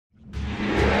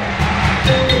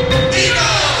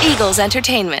Eagles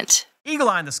Entertainment. Eagle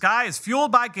Eye in the Sky is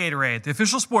fueled by Gatorade, the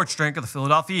official sports drink of the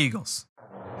Philadelphia Eagles.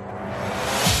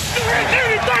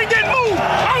 Anything that moves,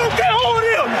 I don't care who it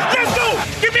is. Let's go.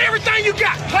 Give me everything you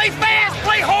got. Play fast,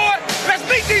 play hard. Let's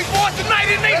beat these boys tonight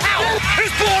in their house.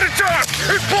 It's party time.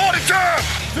 It's party time.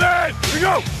 There we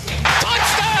go.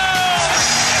 Touchdown!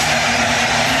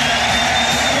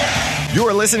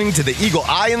 You're listening to the Eagle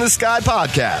Eye in the Sky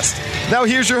podcast. Now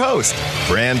here's your host,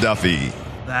 Fran Duffy.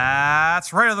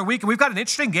 That's right, of the week, and we've got an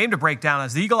interesting game to break down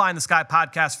as the Eagle Eye in the Sky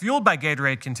podcast, fueled by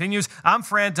Gatorade, continues. I'm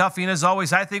Fran Duffy, and as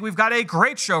always, I think we've got a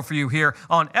great show for you here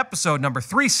on episode number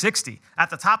 360. At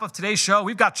the top of today's show,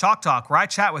 we've got Chalk Talk, where I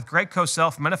chat with Greg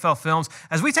Cosell from NFL Films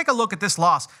as we take a look at this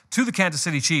loss to the Kansas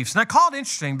City Chiefs. And I call it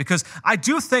interesting because I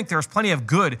do think there's plenty of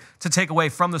good to take away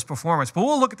from this performance, but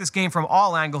we'll look at this game from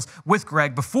all angles with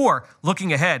Greg before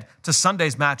looking ahead to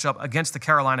Sunday's matchup against the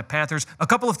Carolina Panthers. A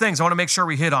couple of things I want to make sure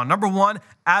we hit on. Number one,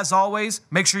 as always,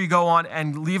 make sure you go on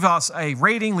and leave us a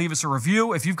rating, leave us a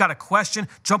review. If you've got a question,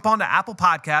 jump on to Apple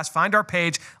Podcasts, find our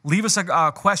page, leave us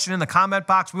a question in the comment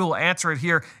box. We will answer it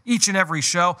here each and every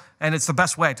show, and it's the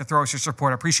best way to throw us your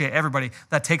support. I appreciate everybody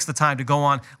that takes the time to go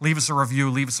on, leave us a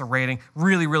review, leave us a rating.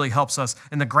 Really, really helps us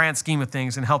in the grand scheme of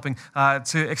things and helping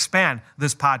to expand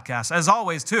this podcast. As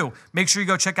always, too, make sure you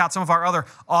go check out some of our other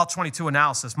All-22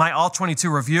 analysis. My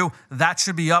All-22 review, that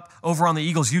should be up over on the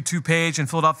Eagles YouTube page and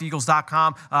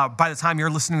PhiladelphiaEagles.com. By the time you're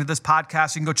listening to this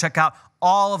podcast, you can go check out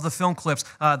all of the film clips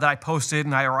that I posted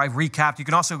and I recapped. You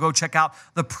can also go check out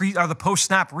the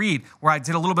post-snap read where I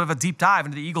did a little bit of a deep dive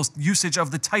into the Eagles' usage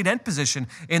of the tight end position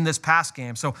in this past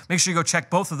game. So make sure you go check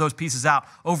both of those pieces out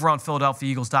over on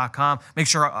PhiladelphiaEagles.com. Make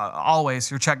sure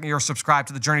always you're subscribed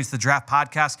to the Journey to the Draft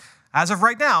podcast. As of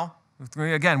right now,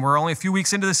 again, we're only a few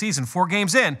weeks into the season, 4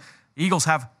 games in. Eagles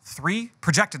have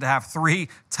projected to have 3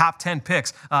 top 10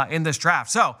 picks in this draft.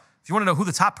 So if you want to know who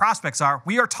the top prospects are,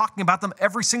 we are talking about them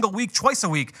every single week, twice a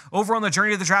week, over on the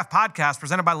Journey to the Draft podcast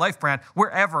presented by Life Brand,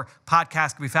 wherever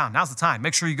podcasts can be found. Now's the time.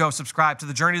 Make sure you go subscribe to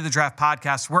the Journey to the Draft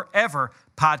podcast wherever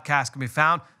podcasts can be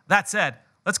found. That said,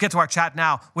 let's get to our chat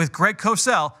now with Greg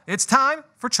Cosell. It's time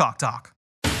for Chalk Talk.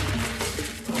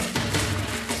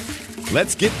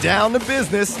 Let's get down to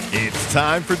business. It's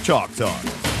time for Chalk Talk.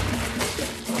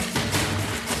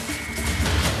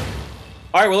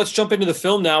 All right, well, let's jump into the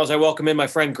film now as I welcome in my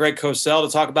friend Greg Cosell to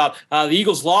talk about the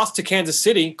Eagles' loss to Kansas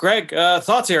City. Greg,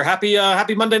 thoughts here?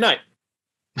 Happy Monday night.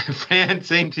 Fran,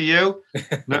 same to you.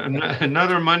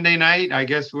 Another Monday night. I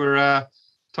guess we're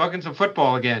talking some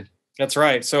football again. That's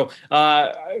right. So,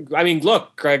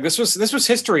 look, Greg, this was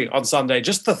history on Sunday.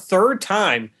 Just the third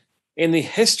time in the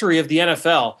history of the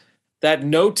NFL that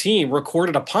no team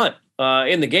recorded a punt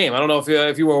in the game. I don't know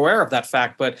if you were aware of that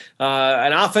fact, but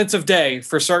an offensive day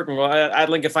for certain at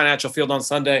Lincoln Financial Field on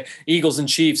Sunday, Eagles and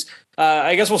Chiefs.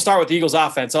 I guess we'll start with the Eagles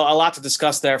offense. A lot to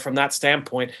discuss there from that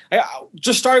standpoint.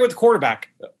 Just starting with the quarterback.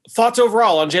 Thoughts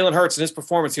overall on Jalen Hurts and his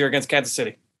performance here against Kansas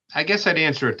City? I guess I'd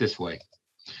answer it this way.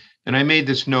 And I made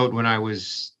this note when I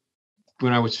was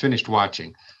finished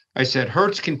watching. I said,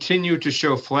 Hurts continued to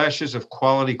show flashes of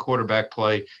quality quarterback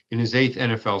play in his 8th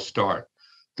NFL start.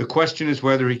 The question is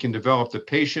whether he can develop the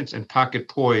patience and pocket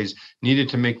poise needed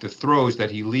to make the throws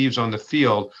that he leaves on the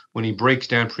field when he breaks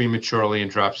down prematurely and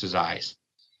drops his eyes.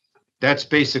 That's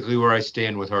basically where I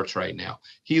stand with Hurts right now.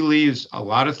 He leaves a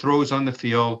lot of throws on the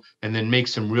field and then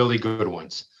makes some really good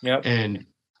ones. Yep. And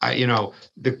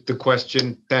the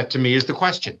question, that to me is the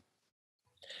question.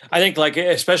 I think,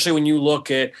 especially when you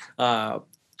look at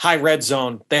high red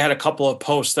zone, they had a couple of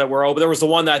posts that were open. There was the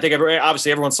one that I think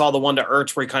obviously everyone saw, the one to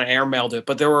Ertz where he kind of airmailed it,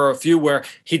 but there were a few where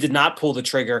he did not pull the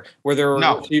trigger, where there were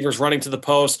receivers running to the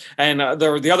post. And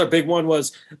the other big one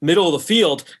was middle of the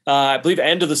field, I believe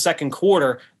end of the second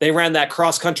quarter. They ran that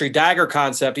cross-country dagger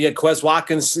concept. He had Quez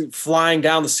Watkins flying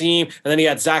down the seam, and then he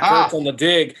had Zach Ertz on the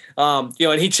dig.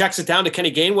 And he checks it down to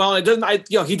Kenny Gainwell,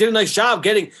 and he did a nice job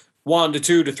getting 1 to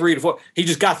 2 to 3 to 4. He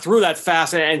just got through that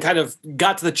fast and kind of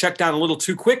got to the check down a little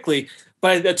too quickly.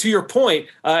 But to your point,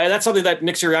 and that's something that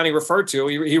Nick Sirianni referred to.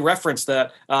 He referenced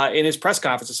that in his press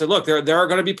conference. He said, look, there are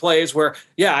going to be plays where,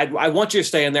 I want you to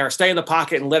stay in there, stay in the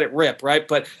pocket and let it rip, right?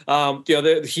 But,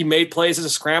 he made plays as a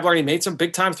scrambler, and he made some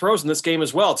big-time throws in this game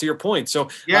as well, to your point. So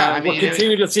we'll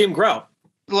continue to see him grow.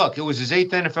 Look, it was his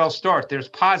 8th NFL start. There's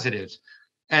positives,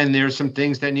 and there's some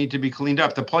things that need to be cleaned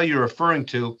up. The play you're referring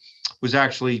to was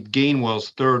actually Gainwell's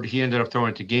third. He ended up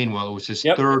throwing it to Gainwell. It was his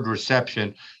third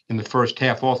reception in the first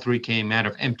half. All 3 came out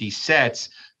of empty sets.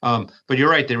 But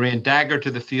you're right. They ran dagger to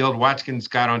the field. Watkins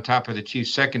got on top of the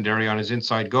Chiefs secondary on his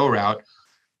inside go route.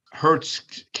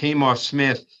 Hurts came off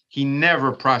Smith. He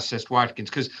never processed Watkins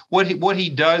because what he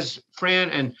does, Fran,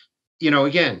 and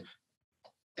again,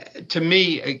 to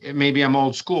me, maybe I'm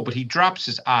old school, but he drops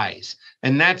his eyes.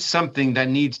 And that's something that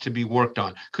needs to be worked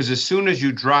on, because as soon as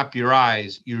you drop your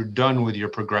eyes, you're done with your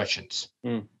progressions.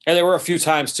 And there were a few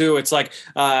times too. It's like,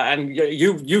 and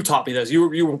you taught me this.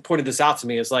 You pointed this out to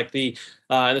me. It's like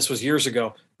and this was years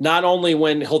ago. Not only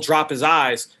when he'll drop his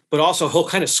eyes, but also he'll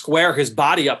kind of square his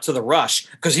body up to the rush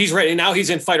because he's ready. Now he's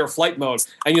in fight or flight mode.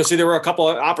 And you'll see there were a couple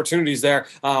of opportunities there.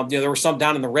 There were some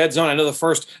down in the red zone. I know the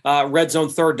first red zone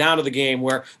third down of the game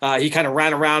where he kind of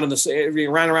ran around in the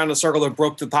circle and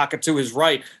broke the pocket to his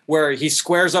right, where he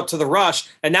squares up to the rush.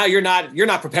 And now you're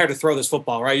not prepared to throw this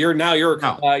football, right? You're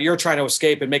trying to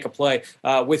escape and make a play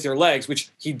with your legs,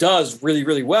 which he does really,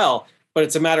 really well. But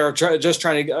it's a matter of just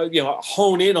trying to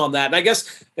hone in on that. And I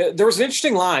guess there was an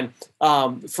interesting line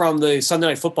from the Sunday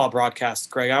Night Football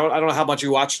broadcast, Greg. I don't know how much you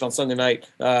watched it on Sunday night.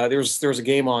 There was a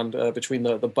game on between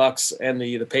the Bucs and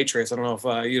the Patriots. I don't know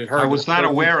if you'd heard. I was not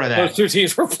aware of that. Those two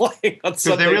teams were playing on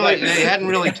Sunday night. They hadn't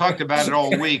really talked about it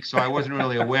all week, so I wasn't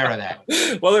really aware of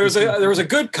that. Well, there was a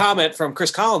good comment from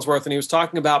Chris Collinsworth, and he was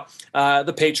talking about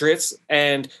the Patriots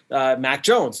and Mac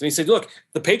Jones. And he said, look,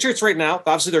 the Patriots right now,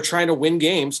 obviously they're trying to win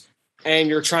games, and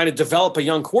you're trying to develop a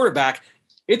young quarterback.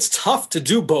 It's tough to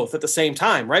do both at the same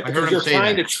time, right? Because you're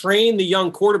trying to train the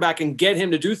young quarterback and get him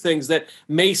to do things that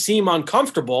may seem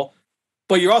uncomfortable,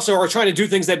 but you also are trying to do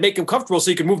things that make him comfortable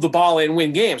so you can move the ball and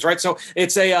win games, right? So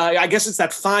it's I guess it's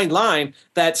that fine line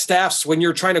that staffs, when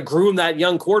you're trying to groom that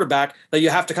young quarterback, that you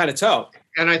have to kind of toe.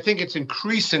 And I think it's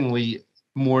increasingly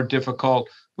more difficult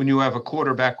when you have a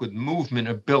quarterback with movement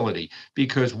ability,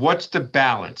 because what's the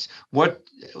balance?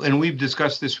 And we've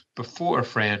discussed this before,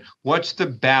 Fran, what's the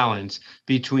balance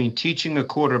between teaching a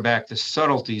quarterback the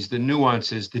subtleties, the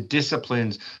nuances, the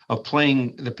disciplines of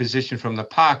playing the position from the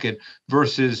pocket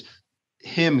versus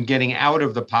him getting out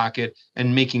of the pocket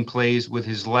and making plays with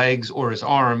his legs or his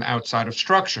arm outside of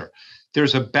structure?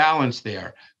 There's a balance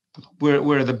there.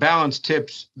 Where the balance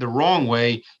tips the wrong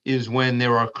way is when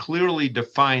there are clearly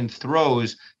defined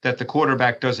throws that the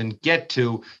quarterback doesn't get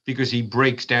to because he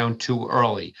breaks down too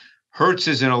early. Hurts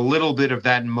is in a little bit of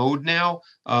that mode now.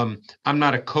 I'm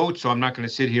not a coach, so I'm not going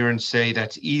to sit here and say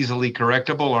that's easily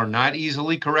correctable or not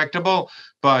easily correctable,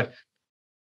 but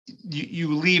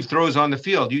you leave throws on the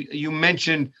field. You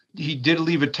mentioned he did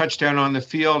leave a touchdown on the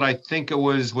field. I think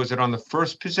was it on the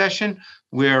first possession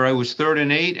where it was 3rd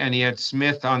and 8 and he had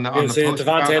Smith on the post.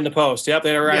 Devontae in the post. Yep,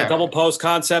 they were at a double post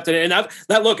concept, and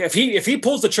that look, if he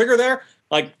pulls the trigger there,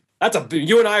 like that's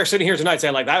you and I are sitting here tonight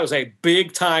saying like that was a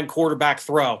big time quarterback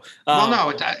throw.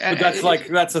 That's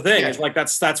the thing. Yeah. It's like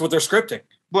that's what they're scripting.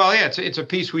 Well, yeah, it's a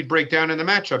piece we'd break down in the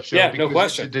matchup show. Yeah, because no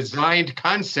question. It's a designed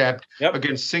concept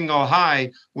against single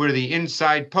high where the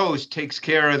inside post takes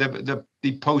care of the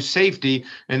post safety,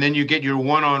 and then you get your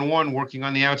one-on-one working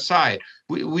on the outside.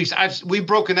 We've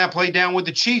broken that play down with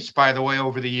the Chiefs, by the way,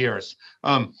 over the years.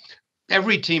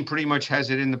 Every team pretty much has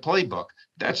it in the playbook.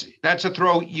 That's a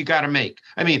throw you got to make.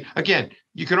 I mean, again,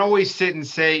 you can always sit and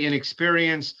say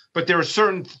inexperience, but there are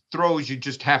certain throws you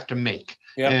just have to make.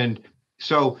 Yep. And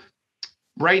so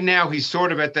right now he's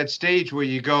sort of at that stage where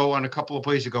you go on a couple of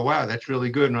plays, you go, wow, that's really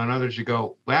good. And on others you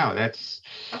go, wow, that's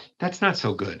not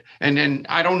so good. And then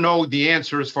I don't know the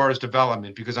answer as far as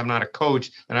development because I'm not a coach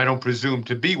and I don't presume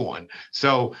to be one.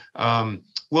 So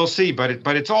we'll see, but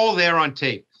it's all there on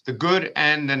tape. The good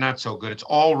and the not so good. It's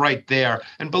all right there.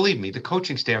 And believe me, the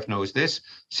coaching staff knows this.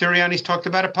 Sirianni's talked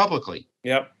about it publicly.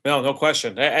 Yep. No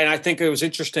question. And I think it was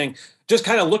interesting just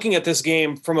kind of looking at this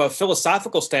game from a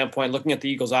philosophical standpoint, looking at the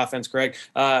Eagles offense, Greg,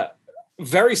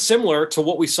 very similar to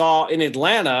what we saw in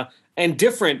Atlanta and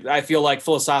different, I feel like,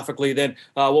 philosophically than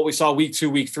what we saw week 2,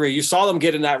 week 3. You saw them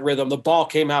get in that rhythm. The ball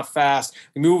came out fast.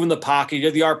 You move in the pocket. You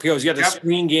had the RPOs. You had the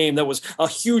screen game that was a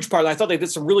huge part. I thought they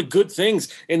did some really good things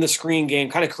in the screen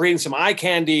game, kind of creating some eye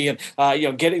candy and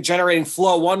generating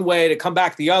flow one way to come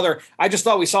back the other. I just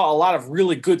thought we saw a lot of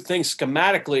really good things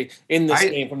schematically in this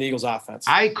game from the Eagles offense.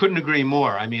 I couldn't agree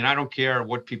more. I mean, I don't care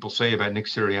what people say about Nick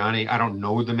Sirianni. I don't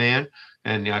know the man.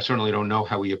 And I certainly don't know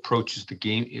how he approaches the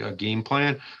game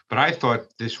plan, but I thought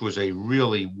this was a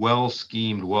really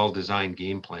well-schemed, well-designed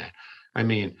game plan. I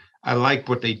mean, I liked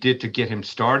what they did to get him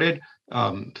started.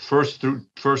 First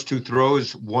 2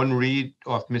 throws, 1 read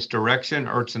off misdirection,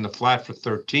 Ertz in the flat for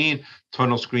 13,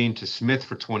 tunnel screen to Smith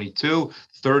for 22.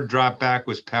 Third drop back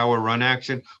was power run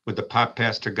action with the pop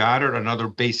pass to Goddard, another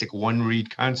basic 1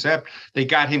 read concept. They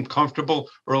got him comfortable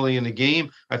early in the game.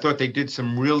 I thought they did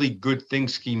some really good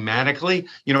things schematically.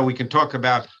 You know, we can talk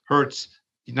about Hurts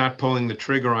not pulling the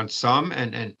trigger on some,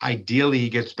 and ideally he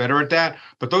gets better at that.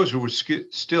 But those were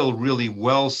still really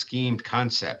well-schemed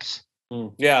concepts.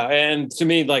 Yeah, and to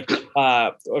me,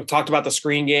 we talked about the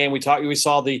screen game. We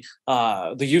saw the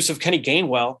use of Kenny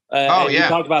Gainwell. We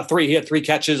talked about he had 3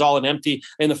 catches, all in empty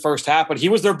in the first half, but he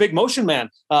was their big motion man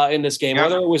in this game.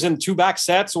 Whether it was in 2-back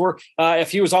sets or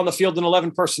if he was on the field in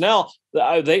 11 personnel,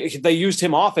 they used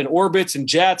him often, orbits and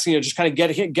jets. Just kind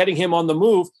of getting him on the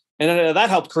move, and that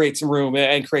helped create some room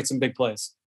and create some big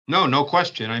plays. No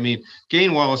question. I mean,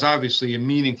 Gainwell is obviously a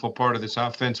meaningful part of this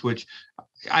offense, which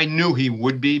I knew he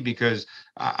would be because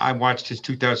I watched his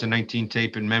 2019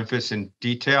 tape in Memphis in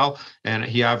detail, and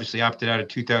he obviously opted out of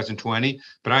 2020.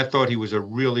 But I thought he was a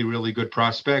really, really good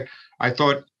prospect. I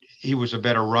thought he was a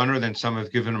better runner than some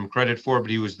have given him credit for,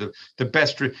 but he was the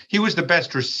best. He was the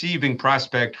best receiving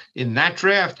prospect in that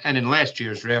draft and in last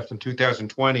year's draft in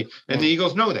 2020. And the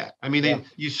Eagles know that. I mean,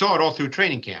 you saw it all through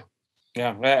training camp.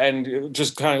 Yeah, and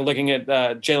just kind of looking at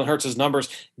Jalen Hurts' numbers,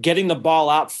 getting the ball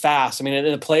out fast. I mean,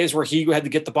 in the plays where he had to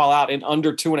get the ball out in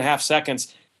under 2.5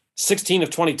 seconds, 16 of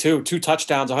 22, 2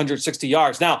 touchdowns, 160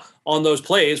 yards. Now, on those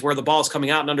plays where the ball is coming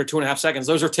out in under 2.5 seconds,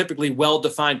 those are typically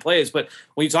well-defined plays. But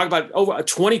when you talk about over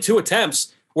 22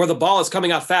 attempts where the ball is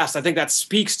coming out fast, I think that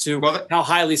speaks to how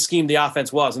highly schemed the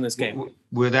offense was in this game.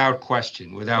 Without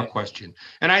question.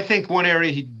 And I think one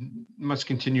area he must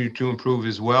continue to improve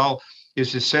as well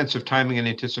is his sense of timing and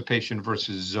anticipation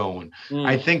versus zone.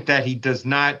 I think that he does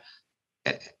not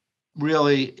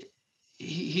really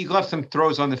he left some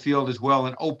throws on the field as well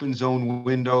in open zone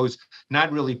windows,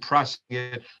 not really processing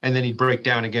it, and then he'd break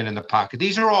down again in the pocket.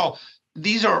 These are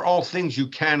all things you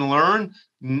can learn.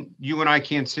 You and I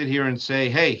can't sit here and say,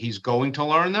 hey, he's going to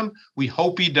learn them. We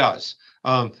hope he does.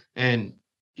 But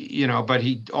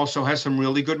he also has some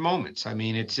really good moments. I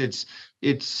mean, it's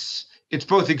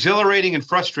both exhilarating and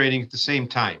frustrating at the same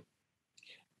time.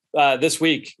 This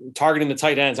week, targeting the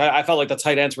tight ends, I felt like the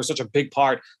tight ends were such a big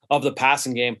part of the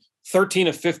passing game. 13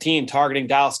 of 15 targeting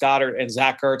Dallas Goedert and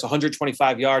Zach Ertz,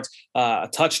 125 yards, a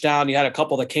touchdown. You had a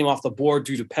couple that came off the board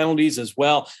due to penalties as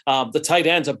well. The tight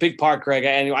end's a big part, Greg.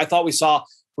 And I thought we saw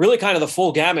really kind of the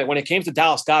full gamut when it came to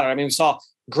Dallas Goedert. I mean, we saw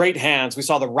great hands. We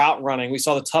saw the route running. We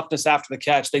saw the toughness after the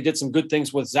catch. They did some good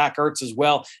things with Zach Ertz as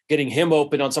well, getting him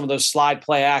open on some of those slide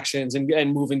play actions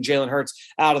and moving Jalen Hurts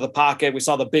out of the pocket. We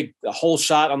saw the big hole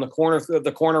shot on the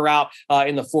corner route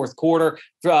in the fourth quarter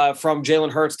from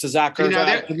Jalen Hurts to Zach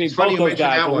Ertz. Both those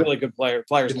guys were really good players.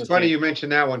 It's funny you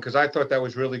mentioned that one because I thought that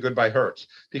was really good by Hurts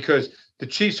because the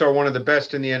Chiefs are one of the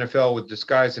best in the NFL with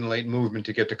disguise and late movement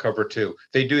to get to cover 2.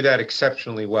 They do that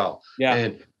exceptionally well. Yeah.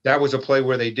 And that was a play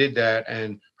where they did that,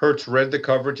 and Hurts read the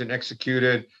coverage and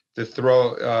executed the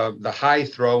throw, the high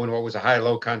throw, and what was a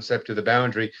high-low concept to the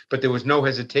boundary, but there was no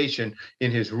hesitation in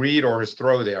his read or his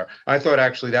throw there. I thought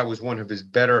actually that was one of his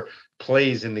better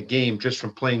plays in the game, just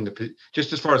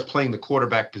as far as playing the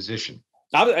quarterback position.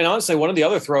 And honestly, one of the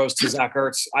other throws to Zach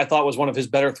Ertz, I thought was one of his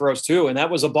better throws too, and that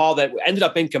was a ball that ended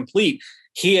up incomplete.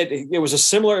 It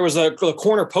was a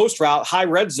corner post route, high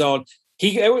red zone.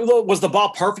 Was the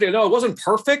ball perfect? No, it wasn't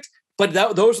perfect, but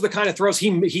those are the kind of throws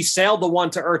he sailed the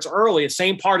one to Ertz early, the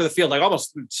same part of the field, like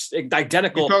almost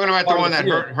identical. You're talking about the one that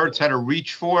Hurts had to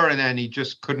reach for, and then he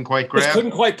just couldn't quite grab. Just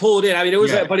couldn't quite pull it in. I mean, it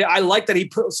was, but I like that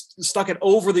he stuck it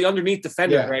over the underneath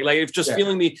defender. Yeah. Right, like it's just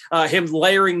feeling him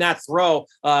layering that throw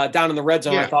down in the red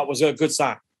zone. I thought was a good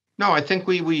sign. No, I think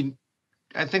we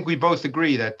both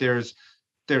agree that there's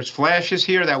flashes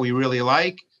here that we really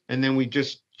like, and then we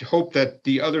just hope that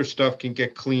the other stuff can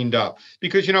get cleaned up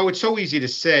because, it's so easy to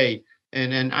say.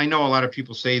 And I know a lot of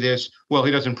people say this, well,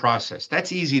 he doesn't process.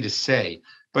 That's easy to say,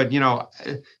 but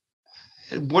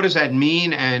what does that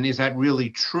mean? And is that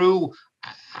really true?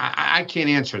 I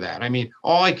can't answer that. I mean,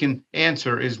 all I can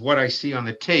answer is what I see on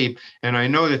the tape. And I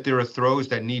know that there are throws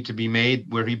that need to be made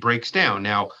where he breaks down.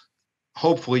 Now,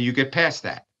 hopefully you get past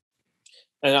that.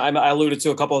 And I alluded to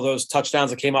a couple of those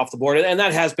touchdowns that came off the board, and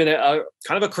that has been a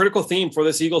kind of a critical theme for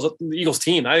this Eagles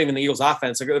team, not even the Eagles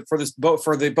offense,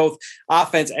 for both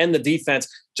offense and the defense.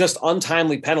 Just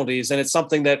untimely penalties, and it's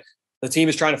something that the team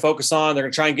is trying to focus on. They're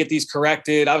going to try and get these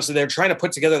corrected. Obviously, they're trying to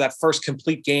put together that first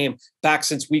complete game back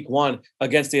since week 1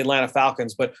 against the Atlanta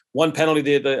Falcons. But one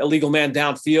penalty, the illegal man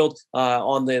downfield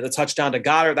on the touchdown to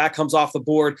Goddard, that comes off the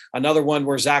board. Another one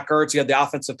where Zach Ertz, you had the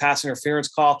offensive pass interference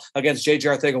call against J.J.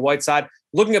 Arcega-Whiteside.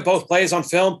 Looking at both plays on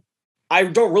film, I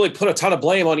don't really put a ton of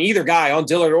blame on either guy, on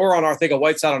Dillard or on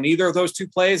Arcega-Whiteside on either of those two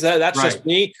plays. That's right. Just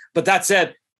me. But that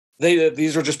said,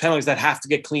 these are just penalties that have to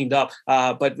get cleaned up.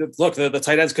 But look, the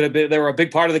tight ends they were a big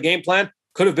part of the game plan.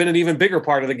 Could have been an even bigger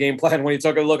part of the game plan when you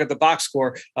took a look at the box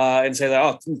score and say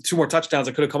that, 2 more touchdowns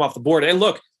that could have come off the board. And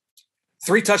look,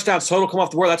 3 touchdowns total come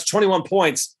off the board. That's 21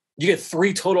 points. You get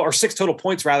 6 total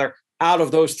points rather out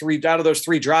of those three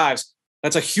drives.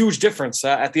 That's a huge difference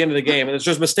at the end of the game. And it's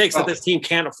just mistakes that this team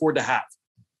can't afford to have.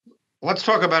 Let's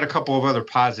talk about a couple of other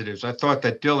positives. I thought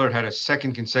that Dillard had a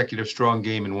second consecutive strong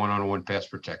game in one-on-one pass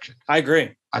protection. I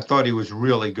agree. I thought he was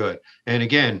really good. And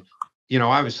again,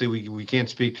 obviously we can't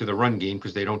speak to the run game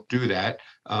because they don't do that.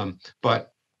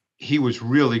 But he was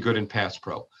really good in pass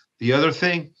pro. The other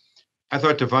thing, I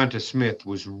thought Devonta Smith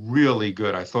was really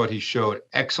good. I thought he showed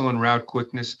excellent route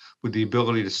quickness with the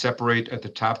ability to separate at the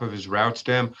top of his route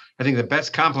stem. I think the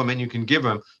best compliment you can give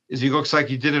him is he looks like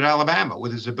he did at Alabama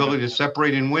with his ability to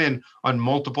separate and win on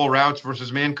multiple routes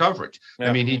versus man coverage. Yeah.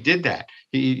 I mean, he did that.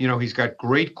 He's got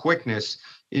great quickness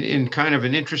in kind of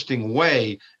an interesting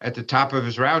way at the top of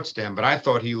his route stem, but I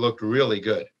thought he looked really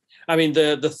good. I mean,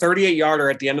 the 38-yarder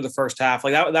at the end of the first half,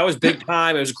 like that was big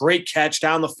time. It was a great catch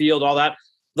down the field, all that.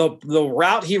 The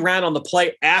route he ran on the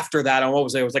play after that, on what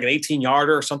was it? It was like an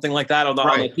 18-yarder or something like that on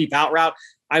the deep out route.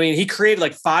 I mean, he created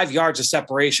like 5 yards of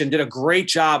separation, did a great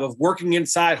job of working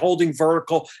inside, holding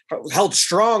vertical, held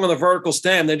strong on the vertical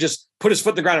stem, then just put his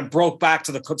foot in the ground and broke back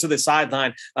to the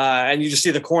sideline. And you just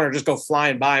see the corner just go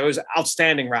flying by. It was an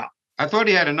outstanding route. I thought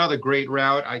he had another great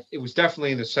route. It was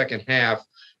definitely in the second half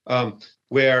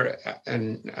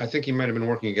and I think he might have been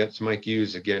working against Mike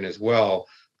Hughes again as well,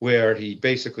 where he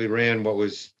basically ran what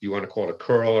was, you want to call it a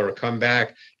curl or a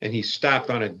comeback, and he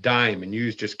stopped on a dime, and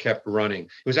Hughes just kept running.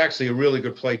 It was actually a really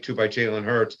good play, too, by Jalen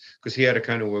Hurts, because he had to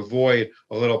kind of avoid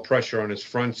a little pressure on his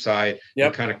front side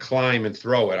and kind of climb and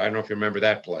throw it. I don't know if you remember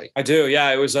that play. I do,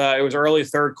 yeah. It was early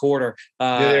third quarter.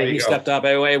 He stepped up.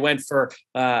 It went for,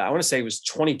 I want to say it was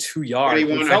 22 yards.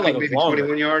 21, I think maybe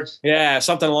 21 yards. Yeah,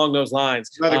 something along those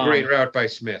lines. Another great route by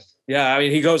Smith. Yeah, I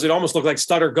mean, it almost looked like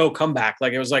stutter, go, comeback.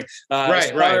 Like it was like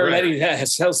right. And he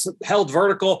has held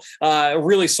vertical,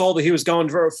 really sold that he was going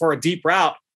for a deep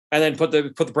route, and then put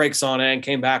the brakes on it and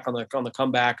came back on the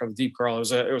comeback of the deep curl. It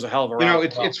was a hell of a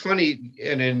route. It's funny,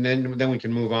 and then we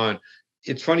can move on.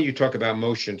 It's funny you talk about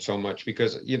motion so much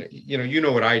because you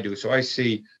know what I do, so I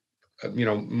see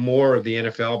more of the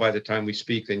NFL by the time we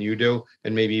speak than you do,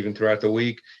 and maybe even throughout the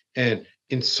week. And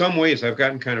in some ways, I've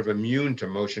gotten kind of immune to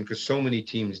motion because so many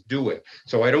teams do it.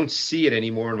 So I don't see it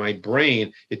anymore in my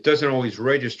brain. It doesn't always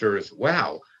register as,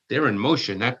 wow, they're in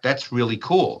motion. That's really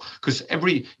cool. Because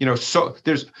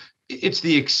it's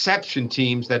the exception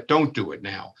teams that don't do it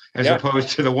now, as opposed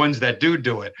to the ones that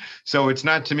do it. So it's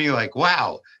not to me like,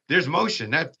 wow, there's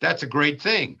motion. That's a great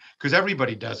thing because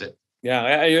everybody does it.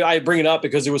 Yeah, I bring it up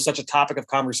because it was such a topic of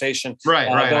conversation.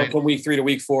 Right. From week 3 to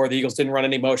week 4, the Eagles didn't run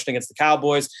any motion against the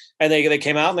Cowboys, and they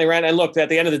came out and they ran. And look, at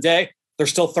the end of the day, they're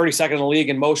still 32nd in the league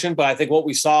in motion. But I think what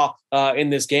we saw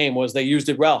in this game was they used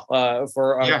it well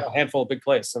for a handful of big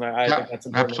plays, and I think that's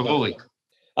important. Absolutely.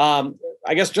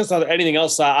 I guess just anything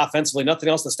else offensively, nothing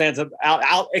else that stands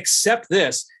out except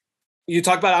this. You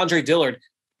talk about Andre Dillard.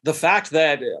 The fact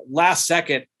that last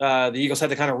second, the Eagles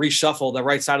had to kind of reshuffle the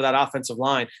right side of that offensive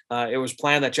line. It was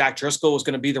planned that Jack Driscoll was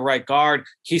going to be the right guard.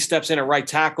 He steps in at right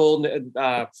tackle,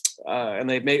 and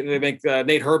they make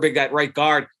Nate Herbig that right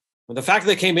guard. The fact that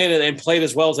they came in and played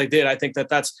as well as they did, I think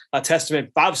that's a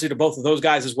testament, obviously, to both of those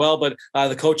guys as well, but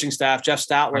the coaching staff, Jeff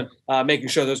Stoutland, making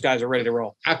sure those guys are ready to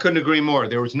roll. I couldn't agree more.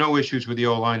 There was no issues with the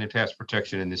O-line and pass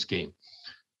protection in this game.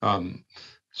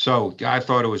 So I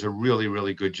thought it was a really,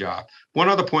 really good job. One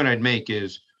other point I'd make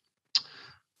is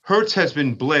Hurts has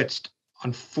been blitzed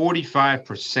on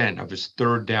 45% of his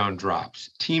third down drops.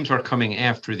 Teams are coming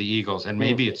after the Eagles, and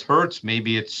maybe it's Hurts,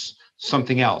 maybe it's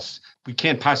something else. We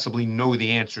can't possibly know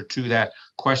the answer to that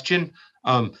question,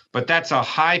 but that's a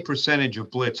high percentage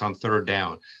of blitz on third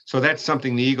down. So that's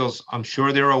something the Eagles, I'm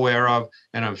sure they're aware of,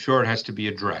 and I'm sure it has to be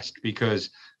addressed because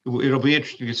it'll be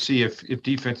interesting to see if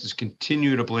defenses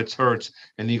continue to blitz Hurts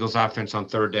and the Eagles offense on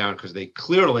third down because they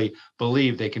clearly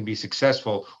believe they can be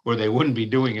successful or they wouldn't be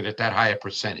doing it at that high a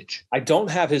percentage. I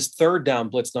don't have his third down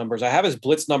blitz numbers. I have his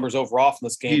blitz numbers overall from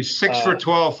this game. He's 6 for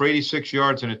 12 for 86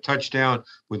 yards and a touchdown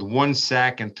with 1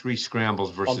 sack and 3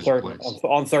 scrambles versus blitz.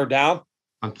 On third down?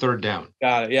 On third down.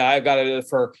 Got it. Yeah, I've got it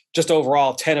for just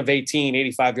overall 10 of 18,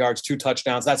 85 yards, 2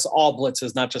 touchdowns. That's all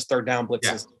blitzes, not just third down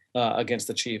blitzes against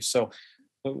the Chiefs. So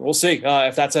we'll see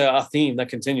if that's a theme that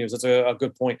continues. That's a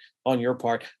good point on your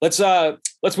part. Let's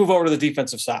move over to the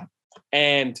defensive side.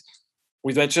 And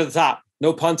we mentioned at the top,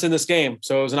 no punts in this game.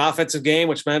 So it was an offensive game,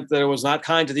 which meant that it was not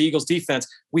kind to the Eagles defense.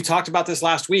 We talked about this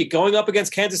last week. Going up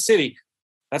against Kansas City,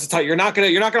 that's a tight. You're not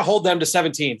gonna hold them to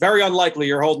 17. Very unlikely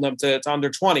you're holding them to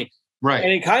under 20. Right.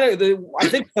 And it kind of, I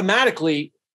think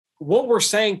thematically, what we're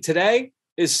saying today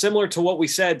is similar to what we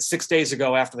said 6 days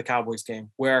ago after the Cowboys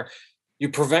game, where You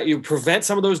prevent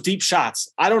some of those deep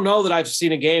shots. I don't know that I've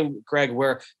seen a game, Greg,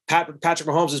 where Patrick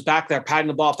Mahomes is back there patting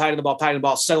the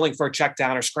ball, settling for a check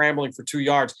down or scrambling for 2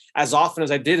 yards as often as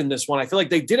I did in this one. I feel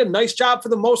like they did a nice job for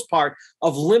the most part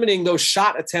of limiting those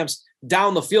shot attempts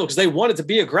down the field because they wanted to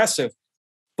be aggressive.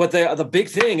 But the big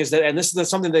thing is that, and this is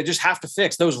something they just have to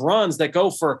fix, those runs that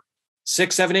go for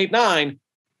 6, 7, 8, 9,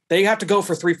 they have to go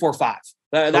for 3, 4, 5.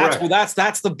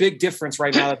 That's the big difference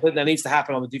right now that needs to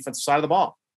happen on the defensive side of the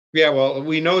ball. Yeah, well,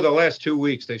 we know the last 2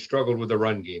 weeks they struggled with the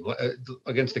run game.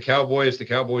 Against the Cowboys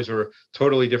are a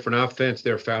totally different offense.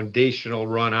 They're foundational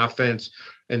run offense,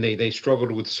 and they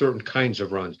struggled with certain kinds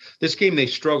of runs. This game, they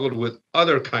struggled with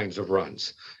other kinds of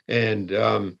runs, and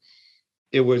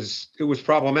it was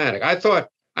problematic. I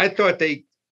thought they,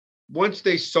 once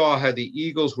they saw how the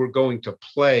Eagles were going to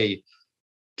play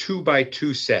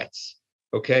 2-by-2 sets,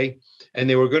 okay, and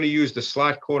they were going to use the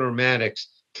slot corner Maddox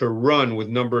to run with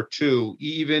number 2,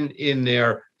 even in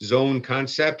their zone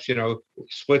concepts,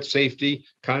 split safety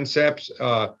concepts,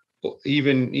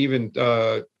 even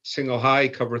single high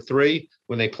cover 3.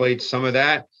 When they played some of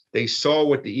that, they saw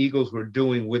what the Eagles were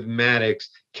doing with Maddox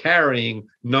carrying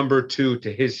number 2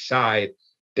 to his side.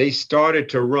 They started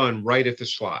to run right at the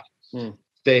slot.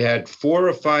 They had 4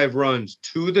 or 5 runs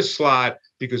to the slot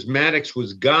because Maddox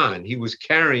was gone. He was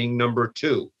carrying number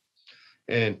 2.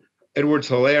 And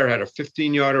Edwards-Helaire had a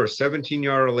 15-yarder, a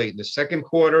 17-yarder late in the second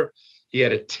quarter. He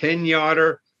had a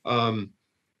 10-yarder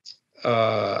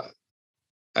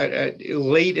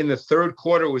late in the third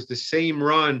quarter was the same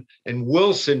run. And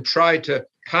Wilson tried to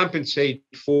compensate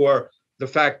for the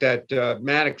fact that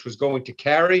Maddox was going to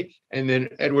carry, and then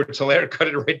Edwards-Helaire cut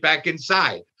it right back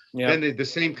inside. Yeah. Then the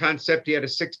same concept, he had a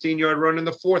 16-yard run in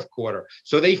the fourth quarter.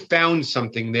 So they found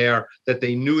something there that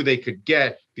they knew they could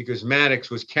get because Maddox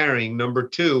was carrying number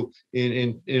 2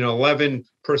 in 11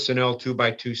 personnel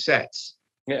 2-by-2 sets.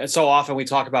 Yeah, and so often we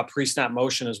talk about pre-snap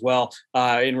motion as well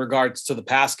in regards to the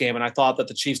pass game. And I thought that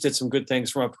the Chiefs did some good things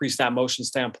from a pre-snap motion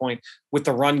standpoint with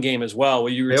the run game as well,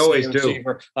 where you were seeing a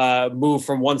receiver move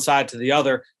from one side to the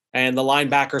other and the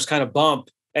linebackers kind of bump.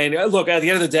 And look, at the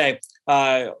end of the day,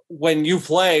 when you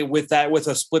play with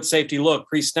a split safety look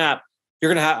pre-snap,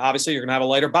 you're going to have a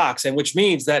lighter box, and which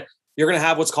means that you're going to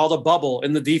have what's called a bubble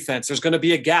in the defense. There's going to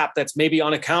be a gap that's maybe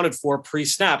unaccounted for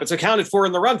pre-snap. It's accounted for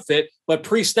in the run fit, but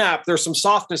pre-snap, there's some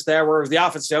softness there where the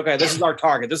offense say, okay, this is our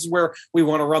target. This is where we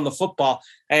want to run the football.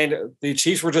 And the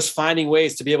Chiefs were just finding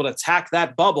ways to be able to attack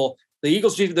that bubble. The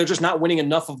Eagles, they're just not winning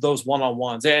enough of those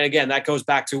one-on-ones. And again, that goes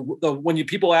back to when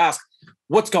people ask,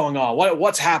 what's going on?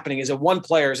 What's happening? Is it one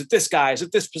player? Is it this guy? Is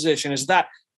it this position? Is that?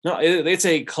 No, it's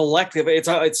a collective.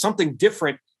 It's something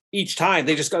different each time.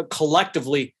 They just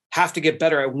collectively have to get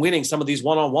better at winning some of these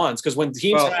one-on-ones, because when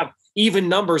teams have even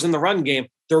numbers in the run game,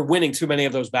 they're winning too many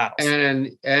of those battles.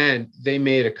 And they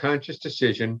made a conscious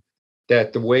decision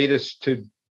that the way to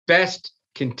best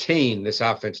contain this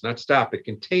offense, not stop it,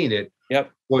 contain it,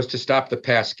 was to stop the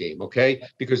pass game, okay?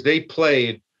 Because they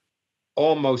played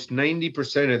almost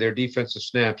 90% of their defensive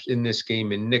snaps in this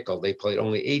game in nickel. They played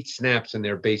only 8 snaps in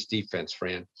their base defense,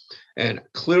 Fran. And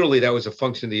clearly that was a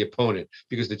function of the opponent,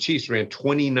 because the Chiefs ran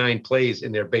 29 plays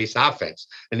in their base offense.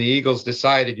 And the Eagles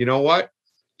decided, you know what?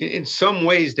 In some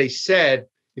ways they said,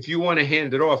 if you want to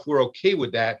hand it off, we're okay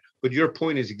with that. But your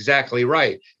point is exactly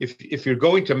right. If you're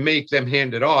going to make them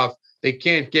hand it off, they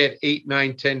can't get 8,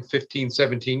 9, 10, 15,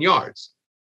 17 yards.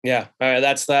 Yeah,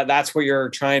 that's what you're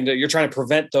trying to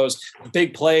prevent those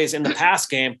big plays in the pass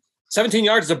game. 17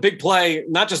 yards is a big play,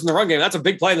 not just in the run game. That's a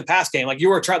big play in the pass game. Like you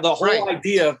were trying, the whole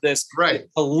idea of this,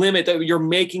 a limit that you're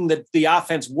making the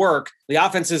offense work. The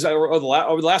offense is over the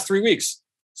last 3 weeks,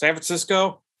 San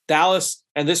Francisco, Dallas,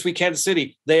 and this week Kansas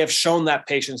City, they have shown that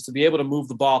patience to be able to move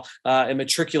the ball and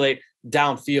matriculate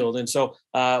downfield. And so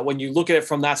when you look at it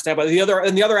from that standpoint,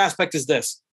 the other aspect is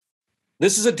this.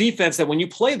 This is a defense that when you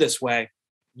play this way,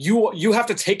 you have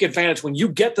to take advantage when you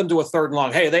get them to a 3rd and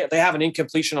long. Hey, they have an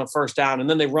incompletion on 1st down, and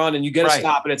then they run and you get a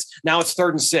stop, and it's 3rd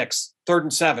and 6, 3rd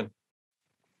and 7.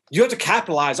 You have to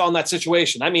capitalize on that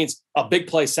situation. That means a big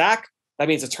play sack. That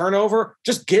means a turnover.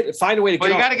 Just find a way to get.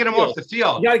 Well, you got to get them off the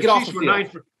field. You got to get off the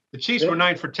field. The Chiefs were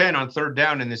 9 for 10 on 3rd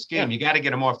down in this game. You got to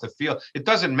get them off the field. It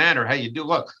doesn't matter how you do.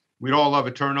 Look, we'd all love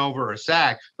a turnover or a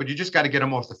sack, but you just got to get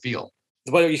them off the field.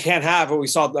 What you can't have, what we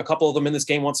saw a couple of them in this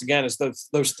game once again, is those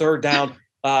 3rd down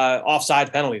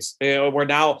offside penalties. Where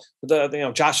now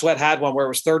Josh Sweat had one where it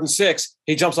was 3rd and 6.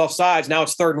 He jumps off sides. Now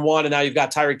it's 3rd and 1, and now you've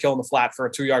got Tyreek Hill in the flat for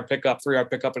a 2-yard pickup,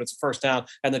 3-yard pickup, and it's a 1st down,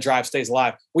 and the drive stays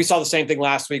alive. We saw the same thing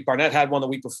last week. Barnett had one the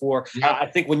week before. I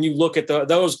think when you look at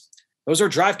those are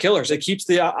drive killers. It keeps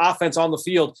the offense on the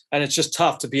field, and it's just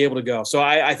tough to be able to go. So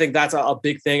I think that's a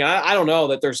big thing. I don't know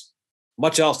that there's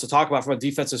much else to talk about from a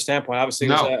defensive standpoint. Obviously,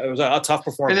 it was a tough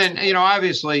performance. And then,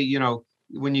 obviously,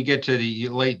 when you get to the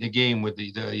late in the game with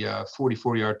the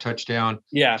 44-yard touchdown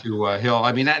to Hill,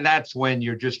 I mean, that's when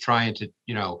you're just trying to,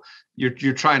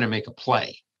 you're trying to make a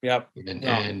play. Yep.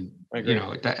 And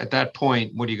at that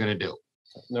point, what are you going to do?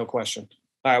 No question.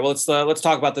 All right, well, let's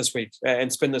talk about this week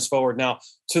and spin this forward now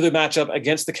to the matchup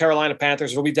against the Carolina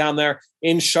Panthers. We'll be down there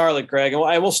in Charlotte, Greg.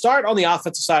 And we'll start on the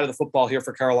offensive side of the football here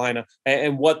for Carolina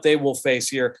and what they will face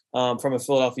here from a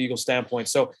Philadelphia Eagles standpoint.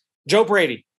 So Joe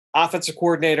Brady, offensive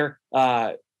coordinator,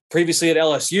 previously at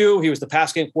LSU. He was the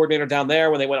pass game coordinator down there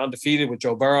when they went undefeated with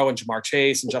Joe Burrow and Jamar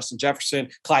Chase and Justin Jefferson,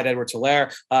 Clyde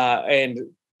Edwards-Helaire, and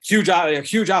huge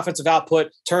offensive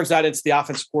output, turns that into the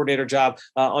offensive coordinator job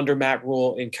under Matt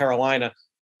Rule in Carolina.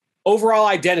 Overall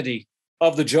identity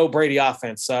of the Joe Brady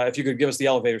offense, if you could give us the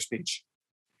elevator speech.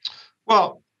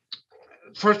 Well,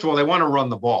 first of all, they want to run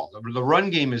the ball. The run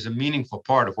game is a meaningful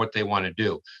part of what they want to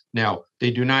do. Now,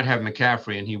 they do not have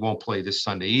McCaffrey, and he won't play this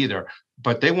Sunday either,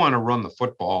 but they want to run the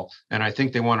football, and I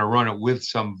think they want to run it with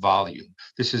some volume.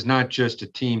 This is not just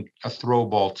a throw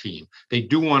ball team. They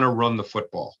do want to run the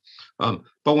football.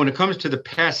 But when it comes to the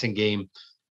passing game,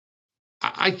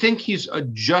 I think he's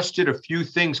adjusted a few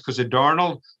things because of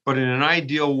Darnold, but in an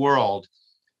ideal world,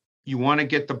 you want to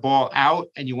get the ball out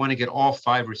and you want to get all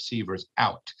 5 receivers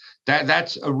out.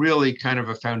 That's a really kind of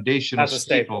a foundational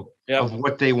staple of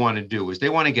what they want to do is they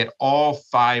want to get all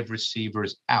 5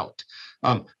 receivers out.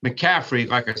 McCaffrey,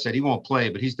 like I said, he won't play,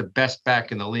 but he's the best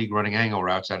back in the league running angle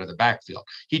routes out of the backfield.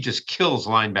 He just kills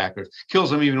linebackers,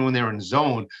 kills them even when they're in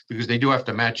zone because they do have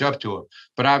to match up to him.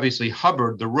 But obviously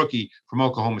Hubbard, the rookie from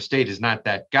Oklahoma State, is not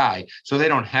that guy. So they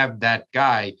don't have that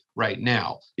guy right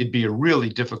now. It'd be a really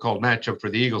difficult matchup for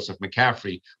the Eagles if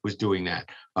McCaffrey was doing that.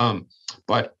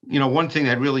 But, one thing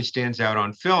that really stands out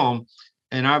on film,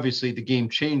 and obviously the game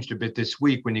changed a bit this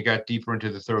week when you got deeper into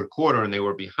the third quarter and they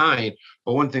were behind.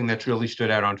 But one thing that's really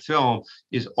stood out on film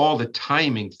is all the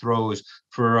timing throws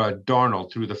for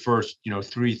Darnold through the first,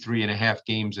 3.5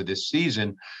 games of this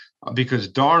season,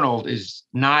 because Darnold is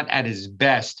not at his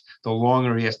best the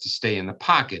longer he has to stay in the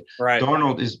pocket. Right.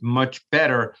 Darnold is much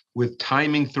better with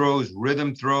timing throws,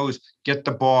 rhythm throws, get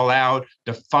the ball out,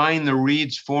 define the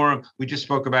reads for him. We just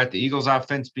spoke about the Eagles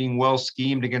offense being well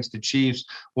schemed against the Chiefs.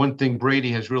 One thing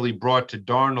Brady has really brought to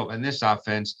Darnold and this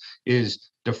offense is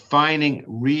defining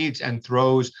reads and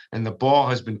throws, and the ball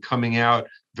has been coming out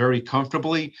very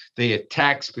comfortably. They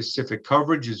attack specific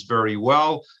coverages very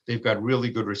well. They've got really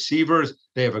good receivers.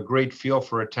 They have a great feel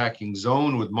for attacking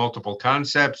zone with multiple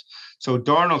concepts. So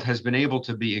Darnold has been able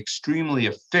to be extremely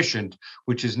efficient,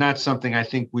 which is not something I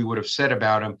think we would have said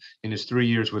about him in his 3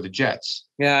 years with the Jets.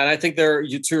 Yeah, and I think to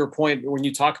your point, when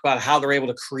you talk about how they're able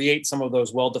to create some of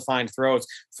those well-defined throws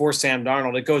for Sam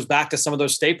Darnold, it goes back to some of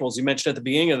those staples you mentioned at the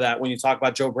beginning of that when you talk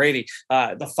about Joe Brady,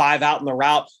 the 5 out in the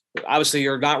route. Obviously,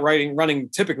 you're not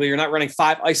running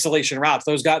 5 isolation routes.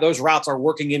 Those routes are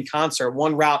working in concert.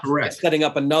 One route is setting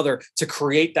up another to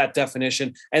create that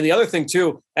definition. And the other thing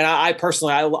too, and I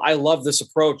personally, I love this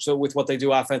approach with what they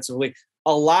do offensively.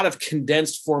 A lot of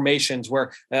condensed formations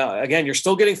where, again, you're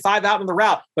still getting 5 out in the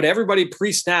route, but everybody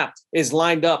pre-snap is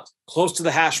lined up close to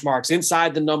the hash marks,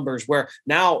 inside the numbers, where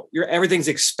now everything's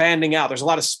expanding out. There's a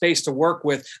lot of space to work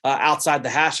with outside the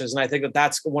hashes. And I think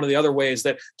that's one of the other ways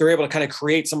that they're able to kind of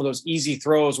create some of those easy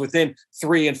throws within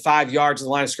 3 and 5 yards of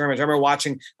the line of scrimmage. I remember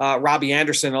watching Robbie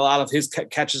Anderson, a lot of his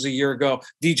catches a year ago,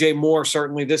 DJ Moore,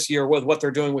 certainly this year with what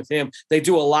they're doing with him. They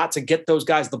do a lot to get those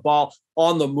guys the ball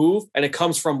on the move. And it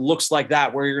comes from looks like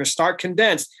that, where you're going to start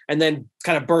condensed and then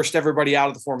kind of burst everybody out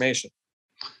of the formation.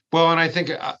 Well, and I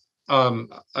think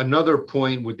another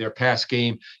point with their pass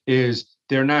game is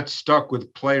they're not stuck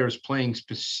with players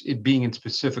being in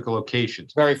specific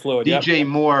locations. Very fluid. DJ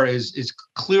Moore is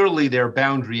clearly their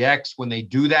boundary X when they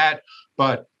do that,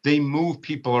 but they move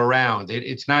people around.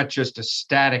 It's not just a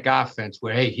static offense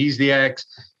where, hey, he's the X,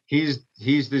 he's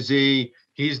the Z,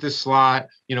 he's the slot.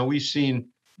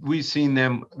 We've seen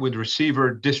them with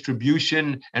receiver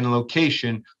distribution and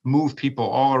location move people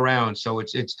all around. So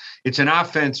it's an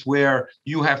offense where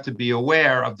you have to be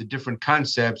aware of the different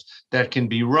concepts that can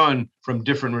be run from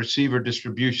different receiver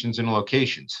distributions and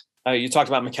locations. You talked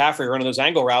about McCaffrey running those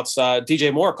angle routes.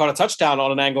 DJ Moore caught a touchdown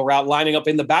on an angle route lining up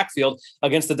in the backfield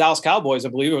against the Dallas Cowboys. I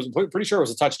believe pretty sure it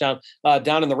was a touchdown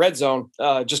down in the red zone,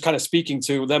 just kind of speaking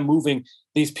to them moving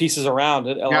these pieces around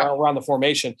the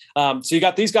formation. So you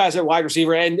got these guys at wide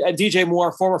receiver and DJ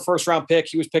Moore, former first-round pick.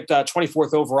 He was picked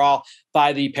 24th overall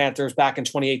by the Panthers back in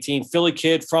 2018. Philly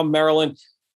kid from Maryland.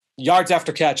 Yards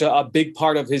after catch, a big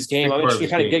part of his game. I'm interested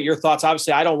to kind of get your thoughts.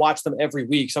 Obviously, I don't watch them every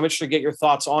week, so I'm interested to get your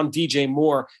thoughts on DJ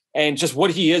Moore and just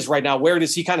what he is right now. Where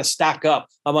does he kind of stack up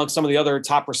among some of the other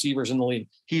top receivers in the league?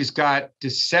 He's got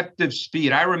deceptive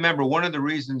speed. I remember one of the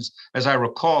reasons, as I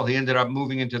recall, he ended up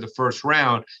moving into the first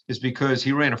round is because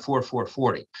he ran a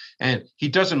 4.440. And he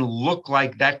doesn't look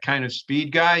like that kind of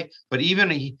speed guy, but even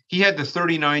he had the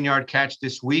 39-yard catch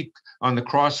this week on the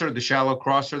crosser, the shallow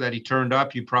crosser that he turned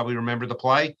up. You probably remember the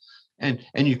play.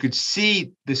 And you could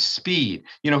see the speed.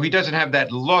 He doesn't have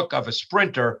that look of a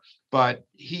sprinter, but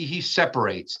he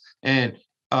separates, and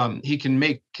he can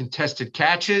make contested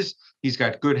catches. He's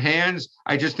got good hands.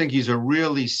 I just think he's a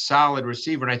really solid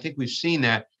receiver, and I think we've seen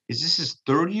that. Is this his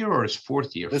third year or his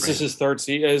fourth year? This is his third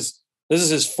season. This is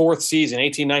his fourth season,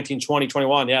 18, 19, 20,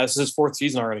 21. Yeah, this is his fourth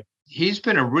season already. He's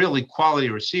been a really quality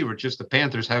receiver. Just the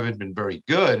Panthers haven't been very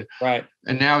good. Right.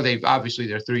 And now they're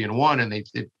 3-1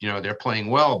 and they're playing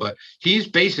well, but he's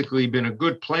basically been a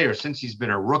good player since he's been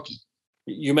a rookie.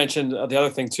 You mentioned the other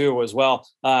thing too, as well.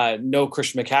 No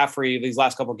Christian McCaffrey these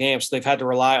last couple of games. So they've had to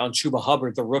rely on Chuba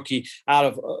Hubbard, the rookie out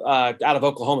of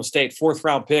Oklahoma State, 4th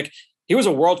round pick. He was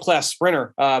a world-class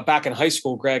sprinter back in high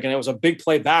school, Greg, and it was a big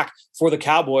play back for the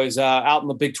Cowboys out in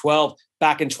the Big 12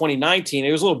 back in 2019.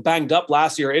 He was a little banged up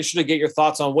last year. Interested to get your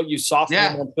thoughts on what you saw from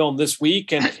him on film this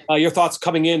week, and your thoughts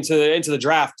coming into the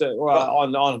draft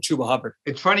on Chuba Hubbard.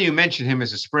 It's funny you mentioned him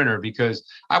as a sprinter because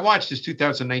I watched his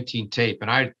 2019 tape,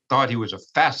 and I thought he was a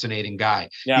fascinating guy.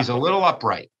 Yeah. He's a little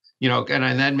upright,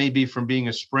 and that may be from being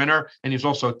a sprinter, and he's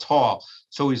also tall.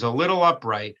 So he's a little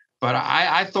upright. But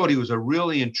I thought he was a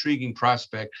really intriguing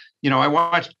prospect. I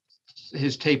watched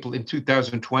his tape in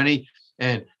 2020,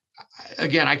 and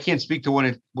again, I can't speak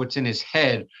to what's in his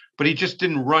head, but he just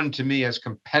didn't run to me as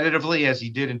competitively as he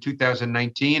did in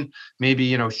 2019.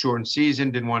 Maybe, shortened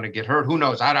season, didn't want to get hurt. Who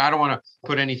knows? I don't want to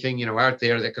put anything, out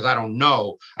there because I don't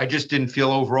know. I just didn't feel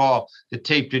overall the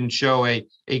tape didn't show a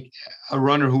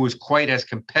runner who was quite as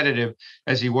competitive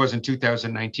as he was in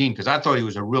 2019, because I thought he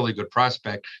was a really good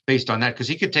prospect based on that, because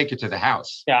he could take it to the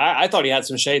house. Yeah, I thought he had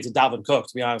some shades of Dalvin Cook,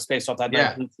 to be honest, based off that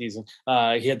 19th season.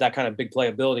 He had that kind of big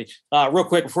playability. Real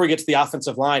quick, before we get to the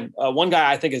offensive line, one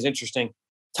guy I think is interesting,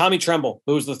 Tommy Tremble,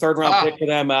 who was the 3rd round pick for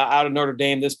them out of Notre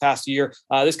Dame this past year.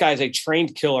 This guy is a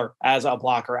trained killer as a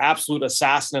blocker, absolute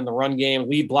assassin in the run game,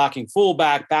 lead blocking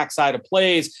fullback, backside of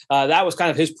plays. That was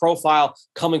kind of his profile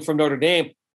coming from Notre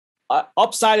Dame.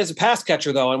 Upside as a pass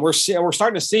catcher, though, and we're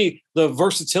starting to see the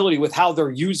versatility with how they're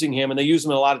using him, and they use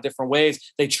him in a lot of different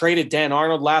ways. They traded Dan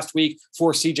Arnold last week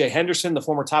for C.J. Henderson, the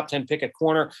former top 10 pick at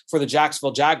corner for the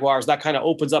Jacksonville Jaguars. That kind of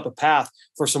opens up a path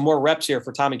for some more reps here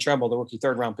for Tommy Tremble, the rookie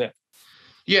 3rd round pick.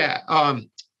 Yeah,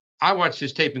 I watched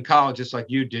his tape in college just like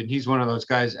you did. He's one of those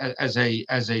guys as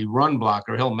a run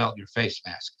blocker, he'll melt your face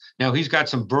mask. Now he's got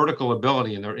some vertical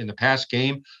ability in the pass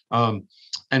game.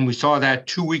 And we saw that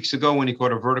 2 weeks ago when he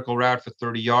caught a vertical route for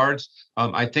 30 yards.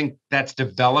 I think that's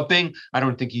developing. I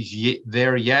don't think he's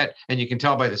there yet. And you can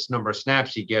tell by this number of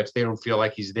snaps he gets, they don't feel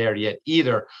like he's there yet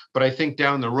either. But I think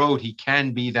down the road, he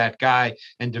can be that guy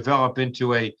and develop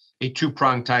into a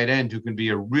two-pronged tight end who can be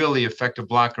a really effective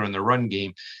blocker in the run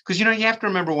game. Because, you have to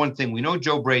remember one thing. We know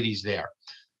Joe Brady's there.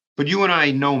 But you and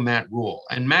I know Matt Rule.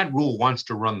 And Matt Rule wants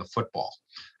to run the football.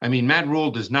 I mean, Matt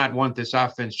Rule does not want this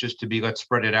offense just to be, let's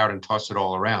spread it out and toss it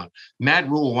all around. Matt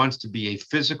Rule wants to be a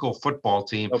physical football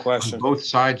team on both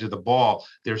sides of the ball.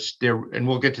 And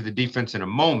we'll get to the defense in a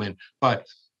moment, but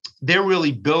they're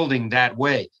really building that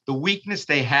way. The weakness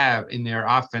they have in their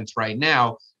offense right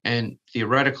now, and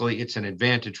theoretically it's an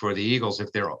advantage for the Eagles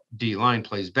if their D-line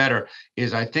plays better,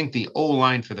 is I think the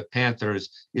O-line for the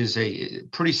Panthers is a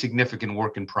pretty significant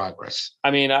work in progress. I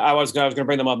mean, I was going to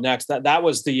bring them up next. That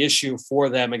was the issue for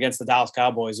them against the Dallas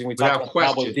Cowboys. And we talked about the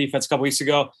Cowboys defense a couple weeks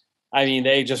ago. I mean,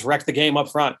 they just wrecked the game up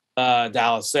front,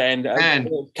 Dallas, and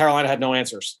Carolina had no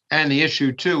answers. And the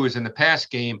issue, too, is in the pass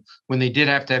game, when they did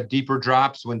have to have deeper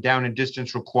drops, when down and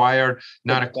distance required,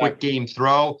 not a quick game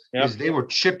throw, is they were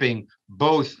chipping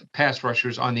both pass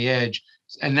rushers on the edge.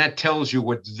 And that tells you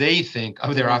what they think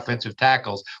of their offensive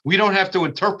tackles. We don't have to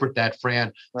interpret that,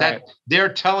 Fran. That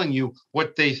they're telling you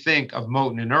what they think of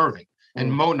Moton and Irving.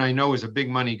 And Moton, I know, is a big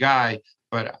money guy,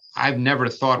 but I've never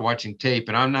thought watching tape,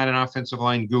 and I'm not an offensive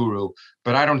line guru,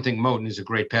 but I don't think Moton is a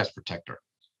great pass protector.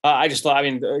 I just thought,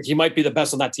 he might be the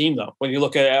best on that team, though, when you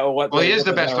look at what. Well, he is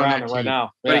the best on that team right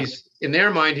now. But he's, in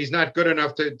their mind, he's not good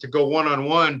enough to go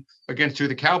one-on-one against who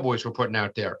the Cowboys were putting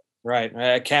out there.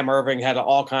 Right. Cam Irving had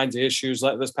all kinds of issues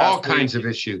this past week. Kinds of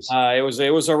issues.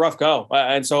 It was a rough go.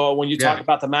 And so when you talk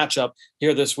about the matchup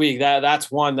here this week, that's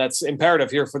one that's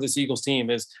imperative here for this Eagles team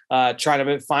is trying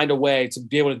to find a way to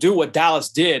be able to do what Dallas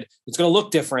did. It's going to look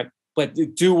different, but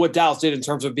do what Dallas did in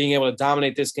terms of being able to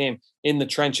dominate this game in the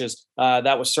trenches.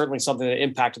 That was certainly something that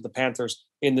impacted the Panthers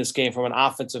in this game from an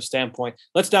offensive standpoint.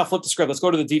 Let's now flip the script. Let's go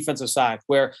to the defensive side,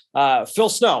 where Phil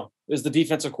Snow is the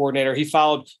defensive coordinator. He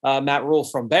followed Matt Rule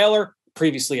from Baylor,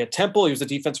 previously at Temple. He was the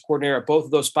defensive coordinator at both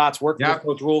of those spots, working with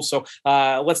Coach Rule. So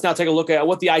let's now take a look at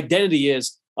what the identity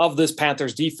is of this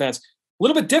Panthers defense. A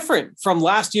little bit different from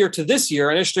last year to this year.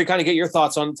 And interested to kind of get your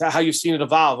thoughts on how you've seen it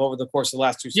evolve over the course of the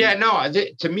last 2 seasons. Yeah, no,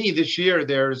 to me this year,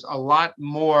 there's a lot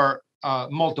more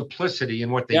multiplicity in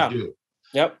what they do.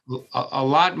 Yep. A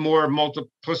lot more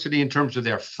multiplicity in terms of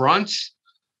their fronts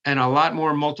and a lot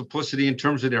more multiplicity in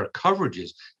terms of their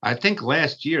coverages. I think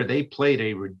last year they played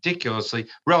a ridiculously,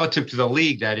 relative to the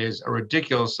league, that is, a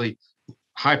ridiculously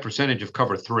high percentage of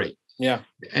cover 3. Yeah.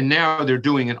 And now they're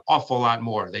doing an awful lot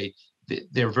more.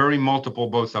 They're very multiple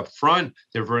both up front.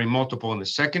 They're very multiple in the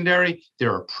secondary.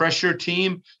 They're a pressure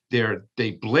team.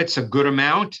 They blitz a good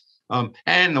amount.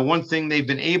 And the one thing they've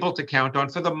been able to count on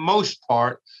for the most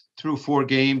part through 4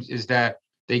 games is that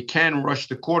they can rush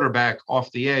the quarterback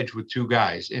off the edge with 2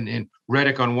 guys, in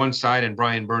Reddick on one side and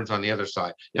Brian Burns on the other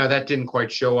side. Now, that didn't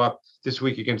quite show up this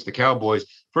week against the Cowboys.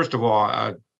 First of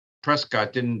all,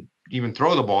 Prescott didn't even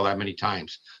throw the ball that many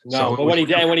times. No, but when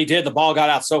he did, the ball got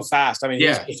out so fast. I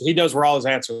mean, he knows where all his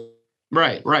answers.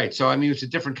 Right. So, I mean, it's a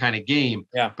different kind of game.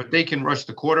 Yeah. But they can rush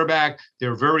the quarterback.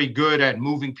 They're very good at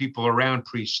moving people around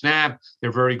pre-snap.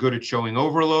 They're very good at showing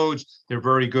overloads. They're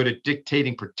very good at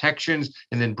dictating protections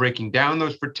and then breaking down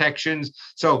those protections.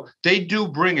 So they do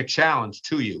bring a challenge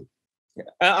to you.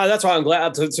 That's why I'm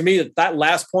glad. To me, that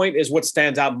last point is what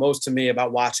stands out most to me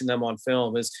about watching them on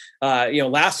film is,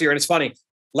 last year, and it's funny,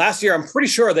 last year, I'm pretty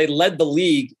sure they led the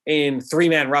league in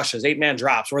 3-man rushes, 8-man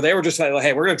drops, where they were just like,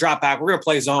 hey, we're going to drop back. We're going to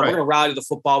play zone. Right. We're going to rally to the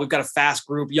football. We've got a fast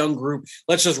group, young group.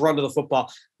 Let's just run to the football.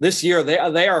 This year,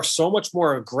 they are so much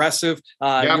more aggressive.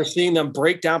 You're seeing them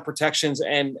break down protections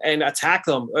and attack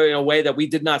them in a way that we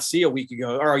did not see a week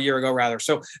ago, or a year ago, rather.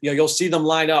 So, you'll see them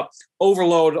line up,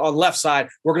 overload on left side.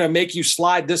 We're going to make you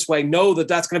slide this way. Know that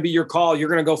that's going to be your call. You're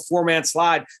going to go 4-man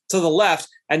slide to the left.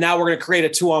 And now we're going to create a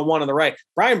 2-on-1 on the right.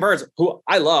 Brian Burns, who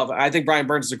I love, I think Brian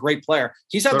Burns is a great player.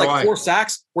 He's had 4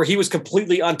 sacks where he was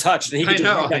completely untouched, and he could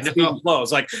just make that speed and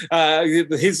flows. Like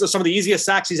some of the easiest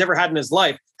sacks he's ever had in his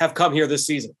life have come here this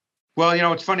season. Well,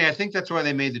 it's funny. I think that's why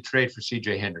they made the trade for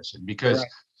C.J. Henderson because,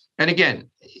 and again,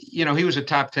 he was a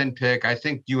top 10 pick. I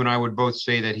think you and I would both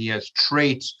say that he has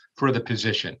traits for the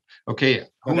position. Okay,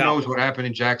 who knows what happened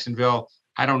in Jacksonville?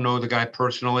 I don't know the guy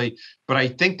personally, but I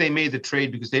think they made the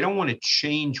trade because they don't want to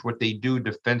change what they do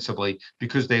defensively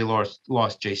because they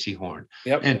lost J.C. Horn.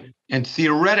 Yep. And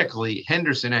theoretically,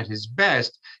 Henderson at his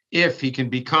best, if he can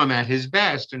become at his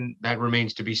best, and that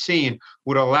remains to be seen,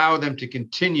 would allow them to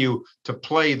continue to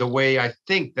play the way I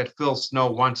think that Phil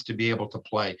Snow wants to be able to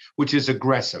play, which is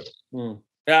aggressive.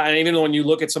 Yeah, and even when you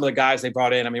look at some of the guys they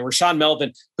brought in, I mean, Rashawn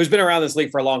Melvin, who's been around this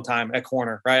league for a long time at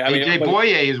corner, right? AJ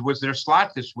Boye was their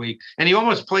slot this week, and he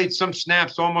almost played some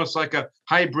snaps almost like a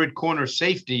hybrid corner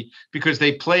safety because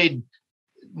they played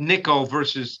nickel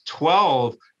versus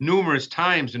 12 numerous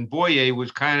times, and Boye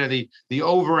was kind of the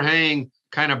overhang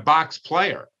kind of box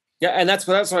player. Yeah, and that's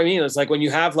what I mean. It's like when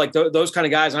you have like those kind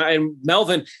of guys, and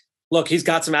Melvin – look, he's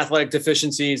got some athletic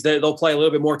deficiencies. They'll play a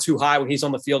little bit more too high when he's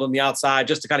on the field on the outside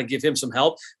just to kind of give him some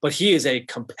help. But he is a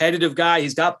competitive guy.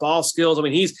 He's got ball skills. I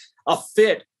mean, he's a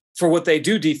fit for what they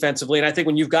do defensively. And I think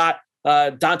when you've got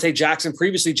Dante Jackson,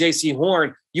 previously J.C.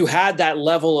 Horn, you had that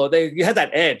level of you had that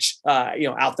edge,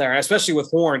 out there, especially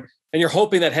with Horn. And you're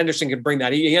hoping that Henderson can bring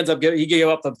that. He ends up he gave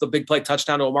up the big play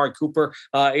touchdown to Amari Cooper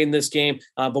in this game.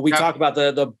 But we talk about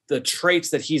the traits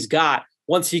that he's got.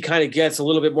 Once he kind of gets a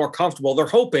little bit more comfortable, they're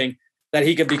hoping that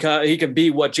he can be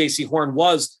what J.C. Horn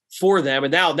was for them.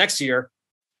 And now next year,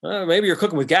 maybe you're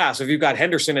cooking with gas. If you've got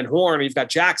Henderson and Horn, or you've got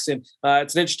Jackson,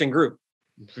 it's an interesting group.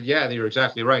 Yeah, you're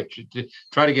exactly right.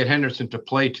 Try to get Henderson to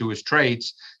play to his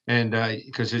traits, and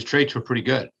because his traits were pretty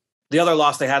good. The other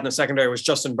loss they had in the secondary was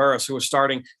Justin Burris, who was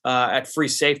starting at free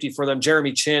safety for them.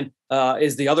 Jeremy Chin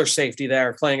is the other safety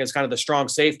there, playing as kind of the strong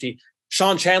safety.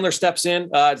 Sean Chandler steps in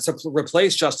to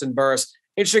replace Justin Burris.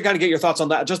 Interesting to kind of get your thoughts on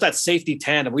that, just that safety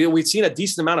tandem. We've seen a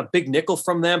decent amount of big nickel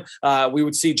from them. We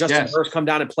would see Justin Burris come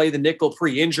down and play the nickel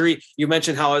pre-injury. You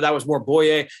mentioned how that was more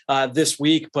Boye this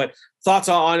week, but thoughts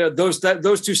on those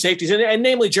two safeties, and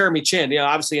namely Jeremy Chin,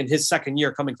 obviously in his second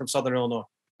year coming from Southern Illinois.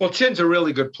 Well, Chin's a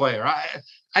really good player.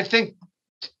 I think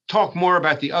talk more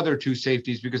about the other two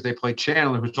safeties because they play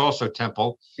Chandler, who's also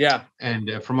Temple. Yeah. And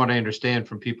from what I understand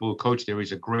from people who coach there,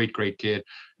 he's a great, great kid.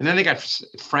 And then they got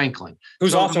Franklin,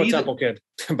 who's also a Temple kid,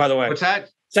 by the way. What's that?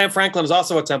 Sam Franklin is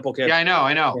also a Temple kid. Yeah,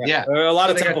 I know. Yeah. There are a lot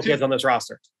of Temple kids on this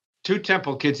roster. two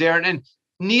Temple kids there, and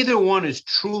neither one is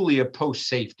truly a post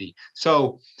safety.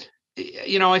 So,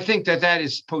 I think that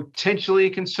is potentially a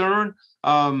concern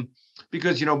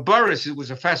because, Burris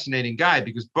was a fascinating guy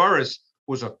because Burris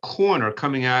was a corner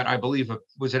coming out, I believe,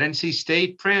 was it NC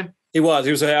State, Fran? He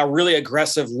was a really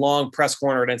aggressive, long press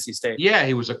corner at NC State. Yeah,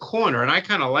 he was a corner, and I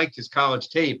kind of liked his college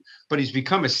tape, but he's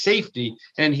become a safety,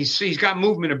 and he's got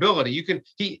movement ability.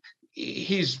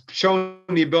 He's shown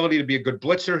the ability to be a good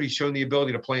blitzer. He's shown the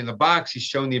ability to play in the box. He's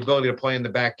shown the ability to play in the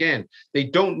back end. They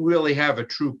don't really have a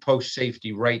true post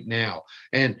safety right now,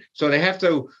 and so they have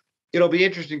to. It'll be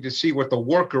interesting to see what the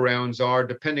workarounds are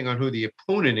depending on who the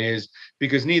opponent is,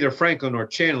 because neither Franklin nor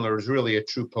Chandler is really a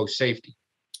true post safety.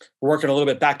 We're working a little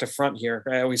bit back to front here.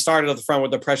 We started at the front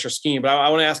with the pressure scheme, but I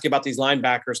want to ask you about these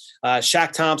linebackers.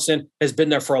 Shaq Thompson has been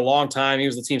there for a long time. He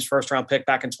was the team's first-round pick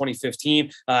back in 2015.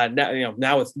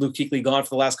 Now with Luke Kuechly gone for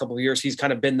the last couple of years, he's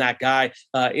kind of been that guy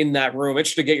in that room.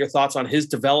 Interested to get your thoughts on his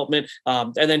development.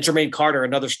 And then Jermaine Carter,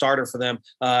 another starter for them,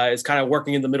 is kind of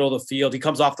working in the middle of the field. He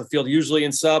comes off the field usually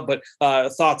in sub, but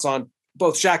thoughts on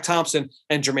both Shaq Thompson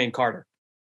and Jermaine Carter?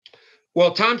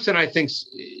 Well, Thompson, I think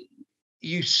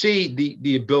you see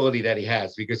the ability that he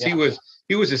has because he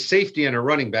was a safety and a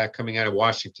running back coming out of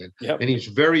Washington, and he's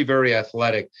very, very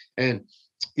athletic. And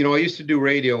I used to do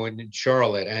radio in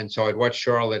Charlotte, and so I'd watch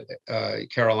Charlotte,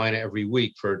 Carolina every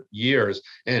week for years,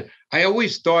 and I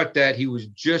always thought that he was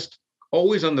just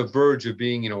always on the verge of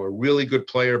being, a really good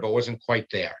player, but wasn't quite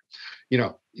there,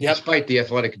 despite the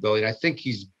athletic ability. And I think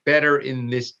he's better in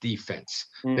this defense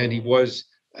than he was.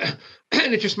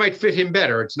 And it just might fit him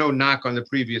better. It's no knock on the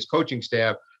previous coaching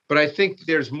staff, but I think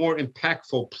there's more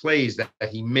impactful plays that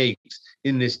he makes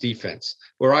in this defense,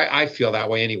 where I feel that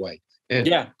way anyway. And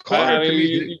Carter,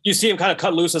 you see him kind of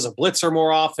cut loose as a blitzer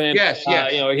more often. Yes.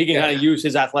 He can kind of use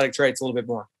his athletic traits a little bit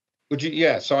more. Would you?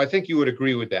 Yeah. So I think you would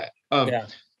agree with that.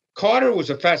 Carter was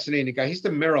a fascinating guy. He's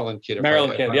the Maryland kid.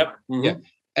 Maryland kid. Yep. Mm-hmm. Yeah.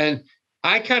 And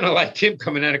I kind of liked him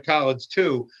coming out of college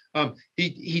too.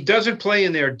 He doesn't play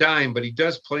in their dime, but he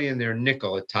does play in their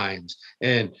nickel at times.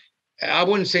 And I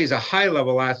wouldn't say he's a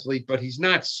high-level athlete, but he's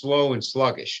not slow and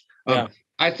sluggish.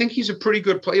 I think he's a pretty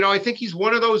good player. I think he's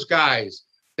one of those guys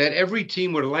that every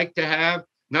team would like to have.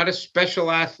 Not a special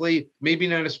athlete, maybe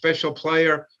not a special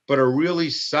player, but a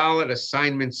really solid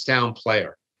assignment sound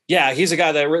player. Yeah, he's a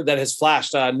guy that has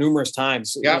flashed numerous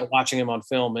times, watching him on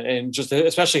film, and just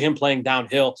especially him playing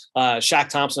downhill. Shaq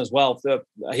Thompson as well.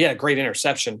 He had a great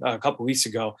interception a couple of weeks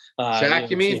ago. Shaq,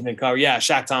 you mean? Yeah,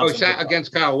 Shaq Thompson. Oh, Shaq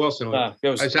against Kyle Wilson. It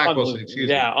was Zach Wilson, excuse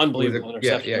me. Yeah, unbelievable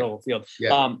interception in the middle of the field.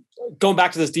 Yeah. Going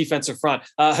back to this defensive front,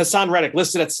 Hassan Reddick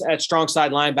listed at strong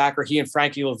side linebacker. He and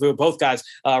Frankie Lavu, both guys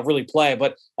really play,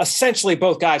 but essentially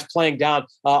both guys playing down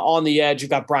on the edge.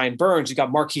 You've got Brian Burns, you've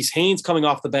got Marquise Haynes coming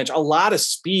off the bench. A lot of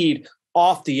speed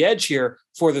off the edge here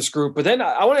for this group. But then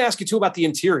I want to ask you too about the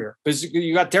interior, because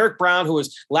you got Derek Brown, who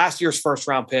was last year's first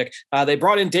round pick. They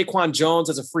brought in Daquan Jones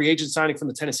as a free agent signing from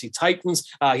the Tennessee Titans.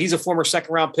 He's a former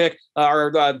second round pick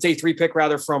or day 3 pick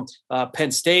rather from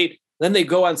Penn State. Then they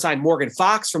go out and sign Morgan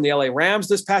Fox from the LA Rams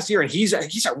this past year. And he's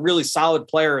a really solid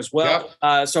player as well.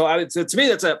 Yep. To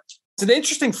me, it's an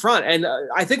interesting front. And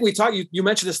I think you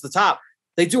mentioned this at the top.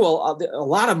 They do a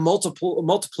lot of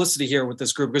multiplicity here with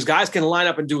this group because guys can line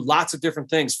up and do lots of different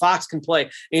things. Fox can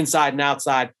play inside and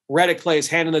outside. Reddick plays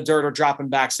hand in the dirt or dropping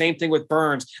back. Same thing with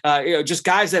Burns. Just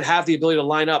guys that have the ability to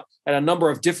line up at a number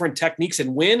of different techniques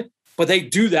and win. But they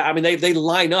do that. I mean, they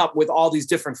line up with all these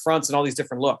different fronts and all these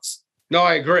different looks. No,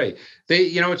 I agree.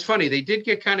 It's funny. They did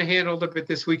get kind of handled a bit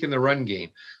this week in the run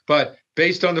game, but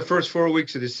based on the first 4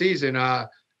 weeks of the season,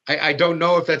 I don't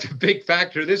know if that's a big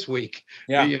factor this week.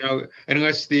 Yeah.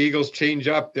 Unless the Eagles change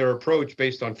up their approach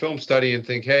based on film study and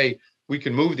think, hey, we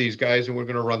can move these guys and we're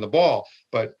going to run the ball.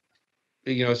 But,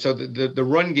 so the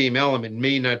run game element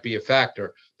may not be a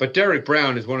factor. But Derek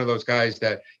Brown is one of those guys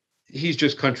that he's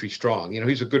just country strong.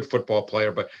 He's a good football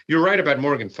player. But you're right about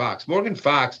Morgan Fox. Morgan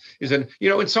Fox is in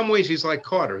some ways he's like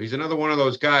Carter. He's another one of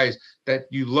those guys that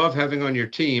you love having on your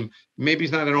team. Maybe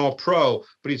he's not an all-pro,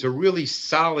 but he's a really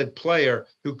solid player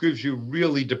who gives you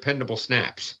really dependable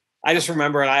snaps. I just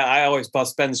remember, and I always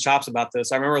bust Ben's chops about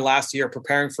this. I remember last year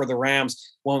preparing for the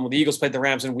Rams when the Eagles played the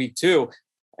Rams in week 2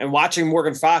 and watching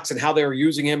Morgan Fox and how they were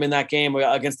using him in that game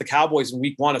against the Cowboys in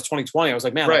week 1 of 2020. I was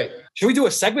like, man, right. Should we do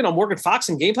a segment on Morgan Fox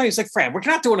and game plan? He's like, Fran, we're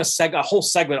not doing a whole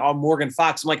segment on Morgan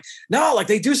Fox. I'm like, no,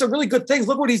 they do some really good things.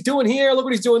 Look what he's doing here. Look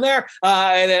what he's doing there.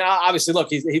 And then obviously, look,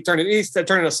 he turned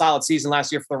in a solid season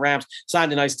last year for the Rams,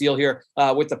 signed a nice deal here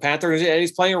with the Panthers, and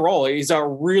he's playing a role. He's a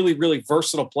really, really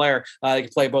versatile player. He can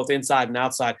play both inside and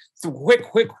outside. So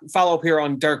quick follow-up here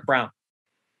on Derek Brown.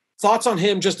 thoughts on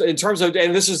him just in terms of,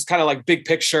 and this is kind of like big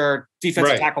picture,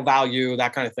 defensive tackle value,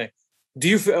 that kind of thing.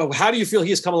 How do you feel he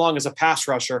has come along as a pass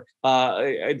rusher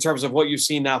in terms of what you've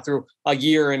seen now through a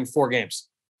year and 4 games?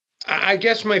 I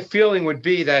guess my feeling would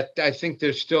be that I think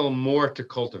there's still more to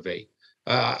cultivate.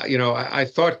 I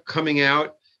thought coming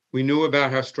out, we knew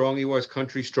about how strong he was,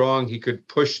 country strong. He could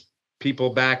push people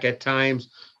back at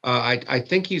times. I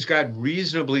think he's got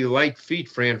reasonably light feet,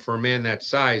 Fran, for a man that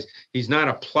size. He's not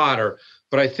a plotter,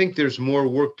 but I think there's more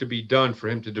work to be done for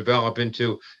him to develop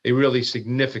into a really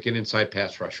significant inside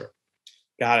pass rusher.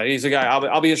 Got it. He's a guy.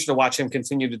 I'll be interested to watch him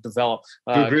continue to develop.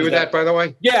 Do you agree with that, by the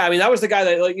way? Yeah, I mean, that was the guy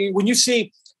that, like, when you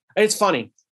see, and it's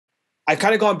funny, I've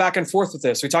kind of gone back and forth with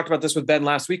this. We talked about this with Ben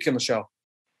last week in the show.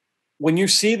 When you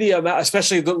see the amount,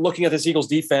 especially looking at this Eagles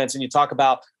defense, and you talk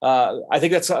about, I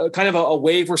think that's kind of a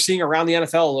wave we're seeing around the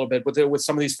NFL a little bit with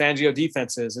some of these Fangio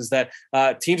defenses, is that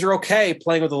teams are okay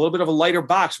playing with a little bit of a lighter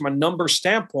box from a number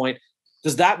standpoint.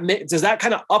 Does that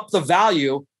kind of up the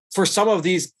value for some of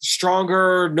these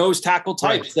stronger nose tackle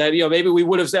types that, maybe we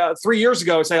would have said 3 years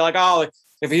ago, say like, oh,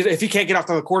 if he can't get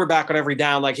after the quarterback on every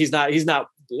down, like he's not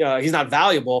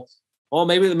valuable. Well,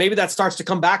 maybe that starts to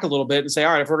come back a little bit and say,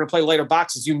 all right, if we're going to play later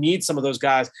boxes, you need some of those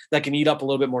guys that can eat up a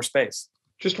little bit more space.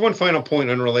 Just one final point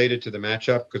unrelated to the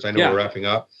matchup, because I know we're wrapping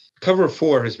up. Cover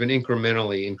 4 has been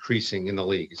incrementally increasing in the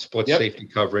league. It's split safety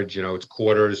coverage, it's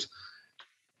quarters.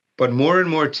 But more and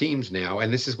more teams now,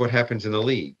 and this is what happens in the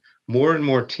league, more and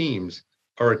more teams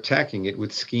are attacking it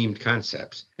with schemed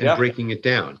concepts and breaking it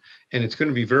down. And it's going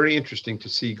to be very interesting to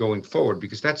see going forward,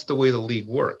 because that's the way the league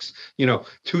works.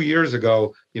 2 years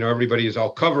ago, everybody is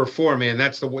all cover 4, man.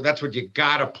 That's what you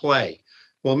got to play.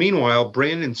 Well, meanwhile,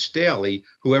 Brandon Staley,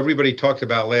 who everybody talked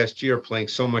about last year, playing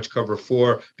so much cover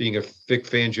 4, being a Vic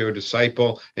Fangio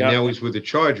disciple, and now he's with the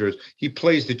Chargers. He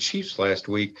plays the Chiefs last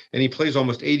week, and he plays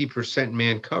almost 80%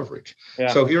 man coverage. Yeah.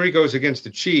 So here he goes against the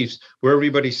Chiefs, where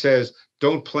everybody says,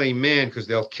 don't play man because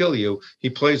they'll kill you. He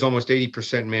plays almost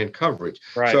 80% man coverage.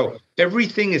 Right. So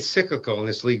everything is cyclical in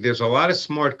this league. There's a lot of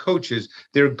smart coaches.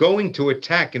 They're going to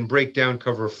attack and break down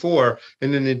cover 4,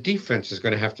 and then the defense is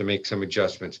going to have to make some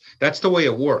adjustments. That's the way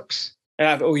it works.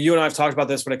 And you and I have talked about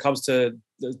this when it comes to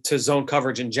zone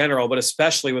coverage in general, but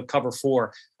especially with cover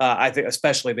 4. I think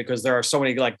especially because there are so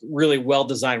many like really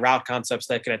well-designed route concepts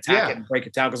that can attack it and break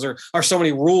it down, because there are so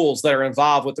many rules that are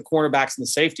involved with the cornerbacks and the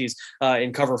safeties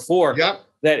in cover 4. Yep.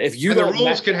 That if you the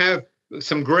rules can have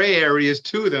some gray areas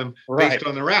to them based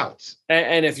on the routes.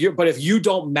 And if you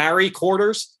don't marry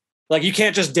quarters, like you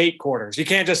can't just date quarters. You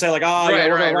can't just say like, we're going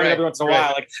to run every once in a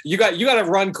while. Like you got to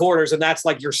run quarters, and that's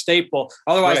like your staple.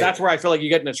 Otherwise, that's where I feel like you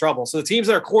get into trouble. So the teams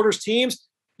that are quarters teams,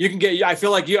 you can get. I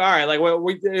feel like all right. Like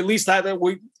we at least that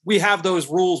we have those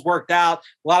rules worked out.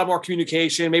 A lot of more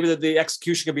communication. Maybe the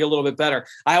execution can be a little bit better.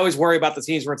 I always worry about the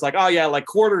teams where it's like, like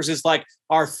quarters is like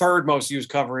our 3rd most used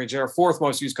coverage or 4th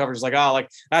most used coverage. Like like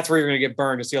that's where you're going to get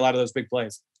burned to see a lot of those big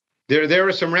plays. There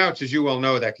are some routes, as you well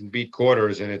know, that can beat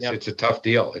quarters, and it's a tough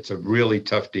deal. It's a really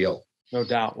tough deal. No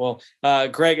doubt. Well,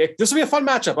 Greg, this will be a fun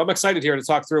matchup. I'm excited here to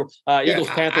talk through Eagles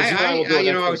Panthers.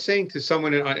 I was saying to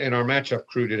someone in our matchup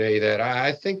crew today that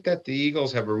I think that the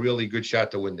Eagles have a really good shot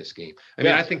to win this game. I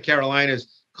mean, I think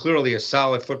Carolina's clearly a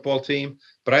solid football team,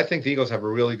 but I think the Eagles have a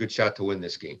really good shot to win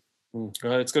this game. It's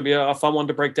going to be a fun one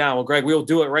to break down. Well, Greg, we will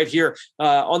do it right here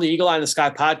on the Eagle Eye in the Sky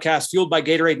podcast, fueled by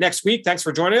Gatorade, next week. Thanks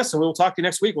for joining us, and we will talk to you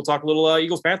next week. We'll talk a little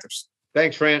Eagles Panthers.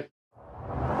 Thanks, Fran.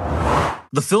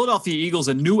 The Philadelphia Eagles,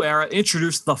 a new era,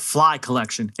 introduced the Fly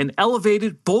Collection, an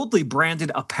elevated, boldly branded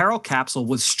apparel capsule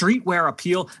with streetwear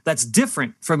appeal that's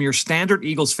different from your standard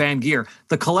Eagles fan gear.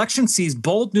 The collection sees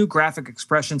bold new graphic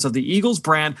expressions of the Eagles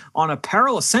brand on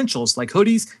apparel essentials like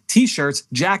hoodies, t-shirts,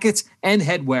 jackets, and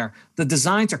headwear. The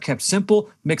designs are kept simple,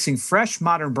 mixing fresh,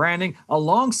 modern branding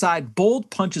alongside bold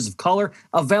punches of color,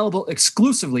 available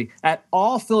exclusively at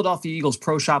all Philadelphia Eagles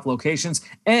Pro Shop locations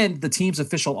and the team's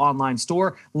official online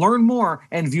store. Learn more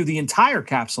and view the entire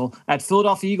capsule at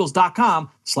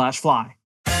PhiladelphiaEagles.com/fly.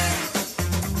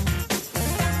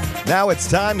 Now it's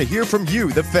time to hear from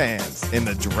you, the fans, in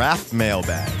the Draft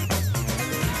Mailbag.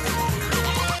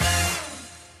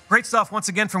 Great stuff once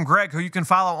again from Greg, who you can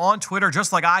follow on Twitter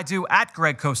just like I do, at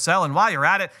Greg Cosell. And while you're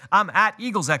at it, I'm at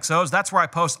Eagles XOs. That's where I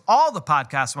post all the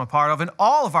podcasts I'm a part of and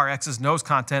all of our X's Knows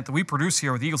content that we produce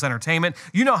here with Eagles Entertainment.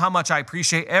 You know how much I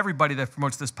appreciate everybody that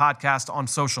promotes this podcast on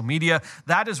social media.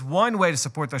 That is one way to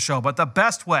support the show, but the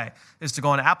best way is to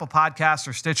go on Apple Podcasts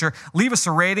or Stitcher, leave us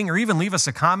a rating or even leave us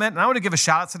a comment. And I want to give a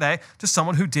shout out today to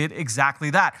someone who did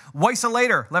exactly that. Weissa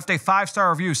Later left a 5-star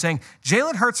review saying,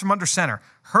 Jalen Hurts from under center.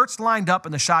 Hurts lined up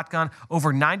in the shotgun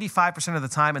over 95% of the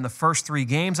time in the first 3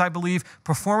 games, I believe.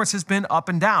 Performance has been up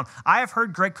and down. I have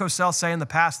heard Greg Cosell say in the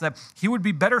past that he would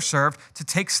be better served to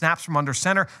take snaps from under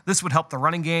center. This would help the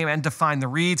running game and define the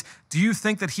reads. Do you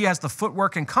think that he has the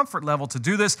footwork and comfort level to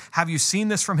do this? Have you seen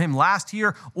this from him last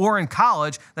year or in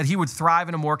college, that he would thrive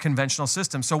in a more conventional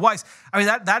system? So Weiss, I mean,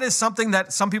 that is something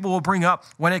that some people will bring up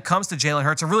when it comes to Jalen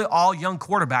Hurts, and really all young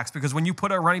quarterbacks, because when you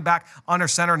put a running back under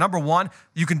center, number one,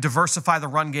 you can diversify the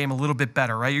run game a little bit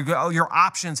better, right? Your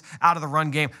options out of the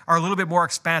run game are a little bit more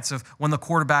expansive when the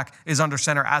quarterback is under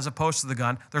center as opposed to the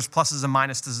gun. There's pluses and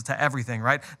minuses to everything,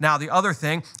 right? Now, the other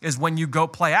thing is when you go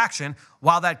play action,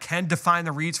 while that can define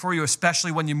the reads for you,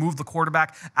 especially when you move the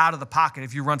quarterback out of the pocket,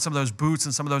 if you run some of those boots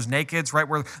and some of those nakeds, right,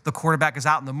 where the quarterback is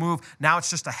out in the move, now it's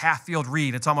just a half-field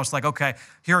read. It's almost like, okay,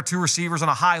 here are 2 receivers on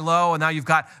a high-low, and now you've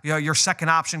got your second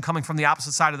option coming from the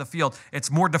opposite side of the field.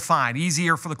 It's more defined,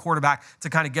 easier for the quarterback to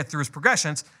kind of get through his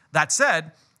progressions. That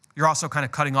said, you're also kind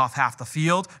of cutting off half the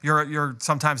field. You're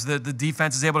sometimes the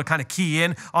defense is able to kind of key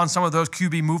in on some of those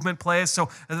QB movement plays. So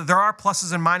there are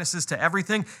pluses and minuses to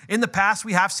everything. In the past,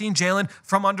 we have seen Jalen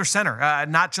from under center,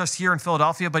 not just here in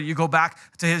Philadelphia, but you go back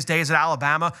to his days at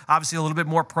Alabama, obviously a little bit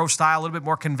more pro style, a little bit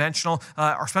more conventional,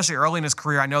 especially early in his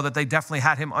career. I know that they definitely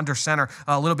had him under center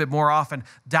a little bit more often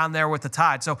down there with the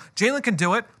Tide. So Jalen can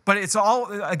do it, but it's all,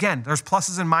 again, there's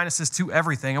pluses and minuses to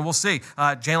everything, and we'll see.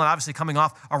 Jalen obviously coming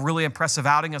off a really impressive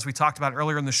outing, as we talked about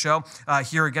earlier in the show,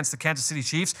 here against the Kansas City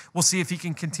Chiefs. We'll see if he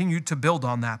can continue to build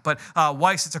on that. But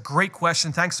Weiss, it's a great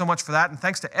question. Thanks so much for that. And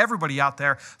thanks to everybody out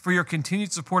there for your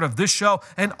continued support of this show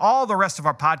and all the rest of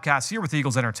our podcasts here with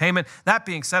Eagles Entertainment. That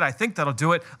being said, I think that'll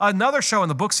do it. Another show in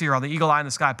the books here on the Eagle Eye in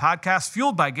the Sky podcast,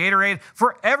 fueled by Gatorade.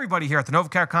 For everybody here at the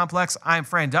NovaCare Complex, I'm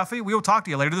Fran Duffy. We will talk to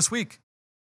you later this week.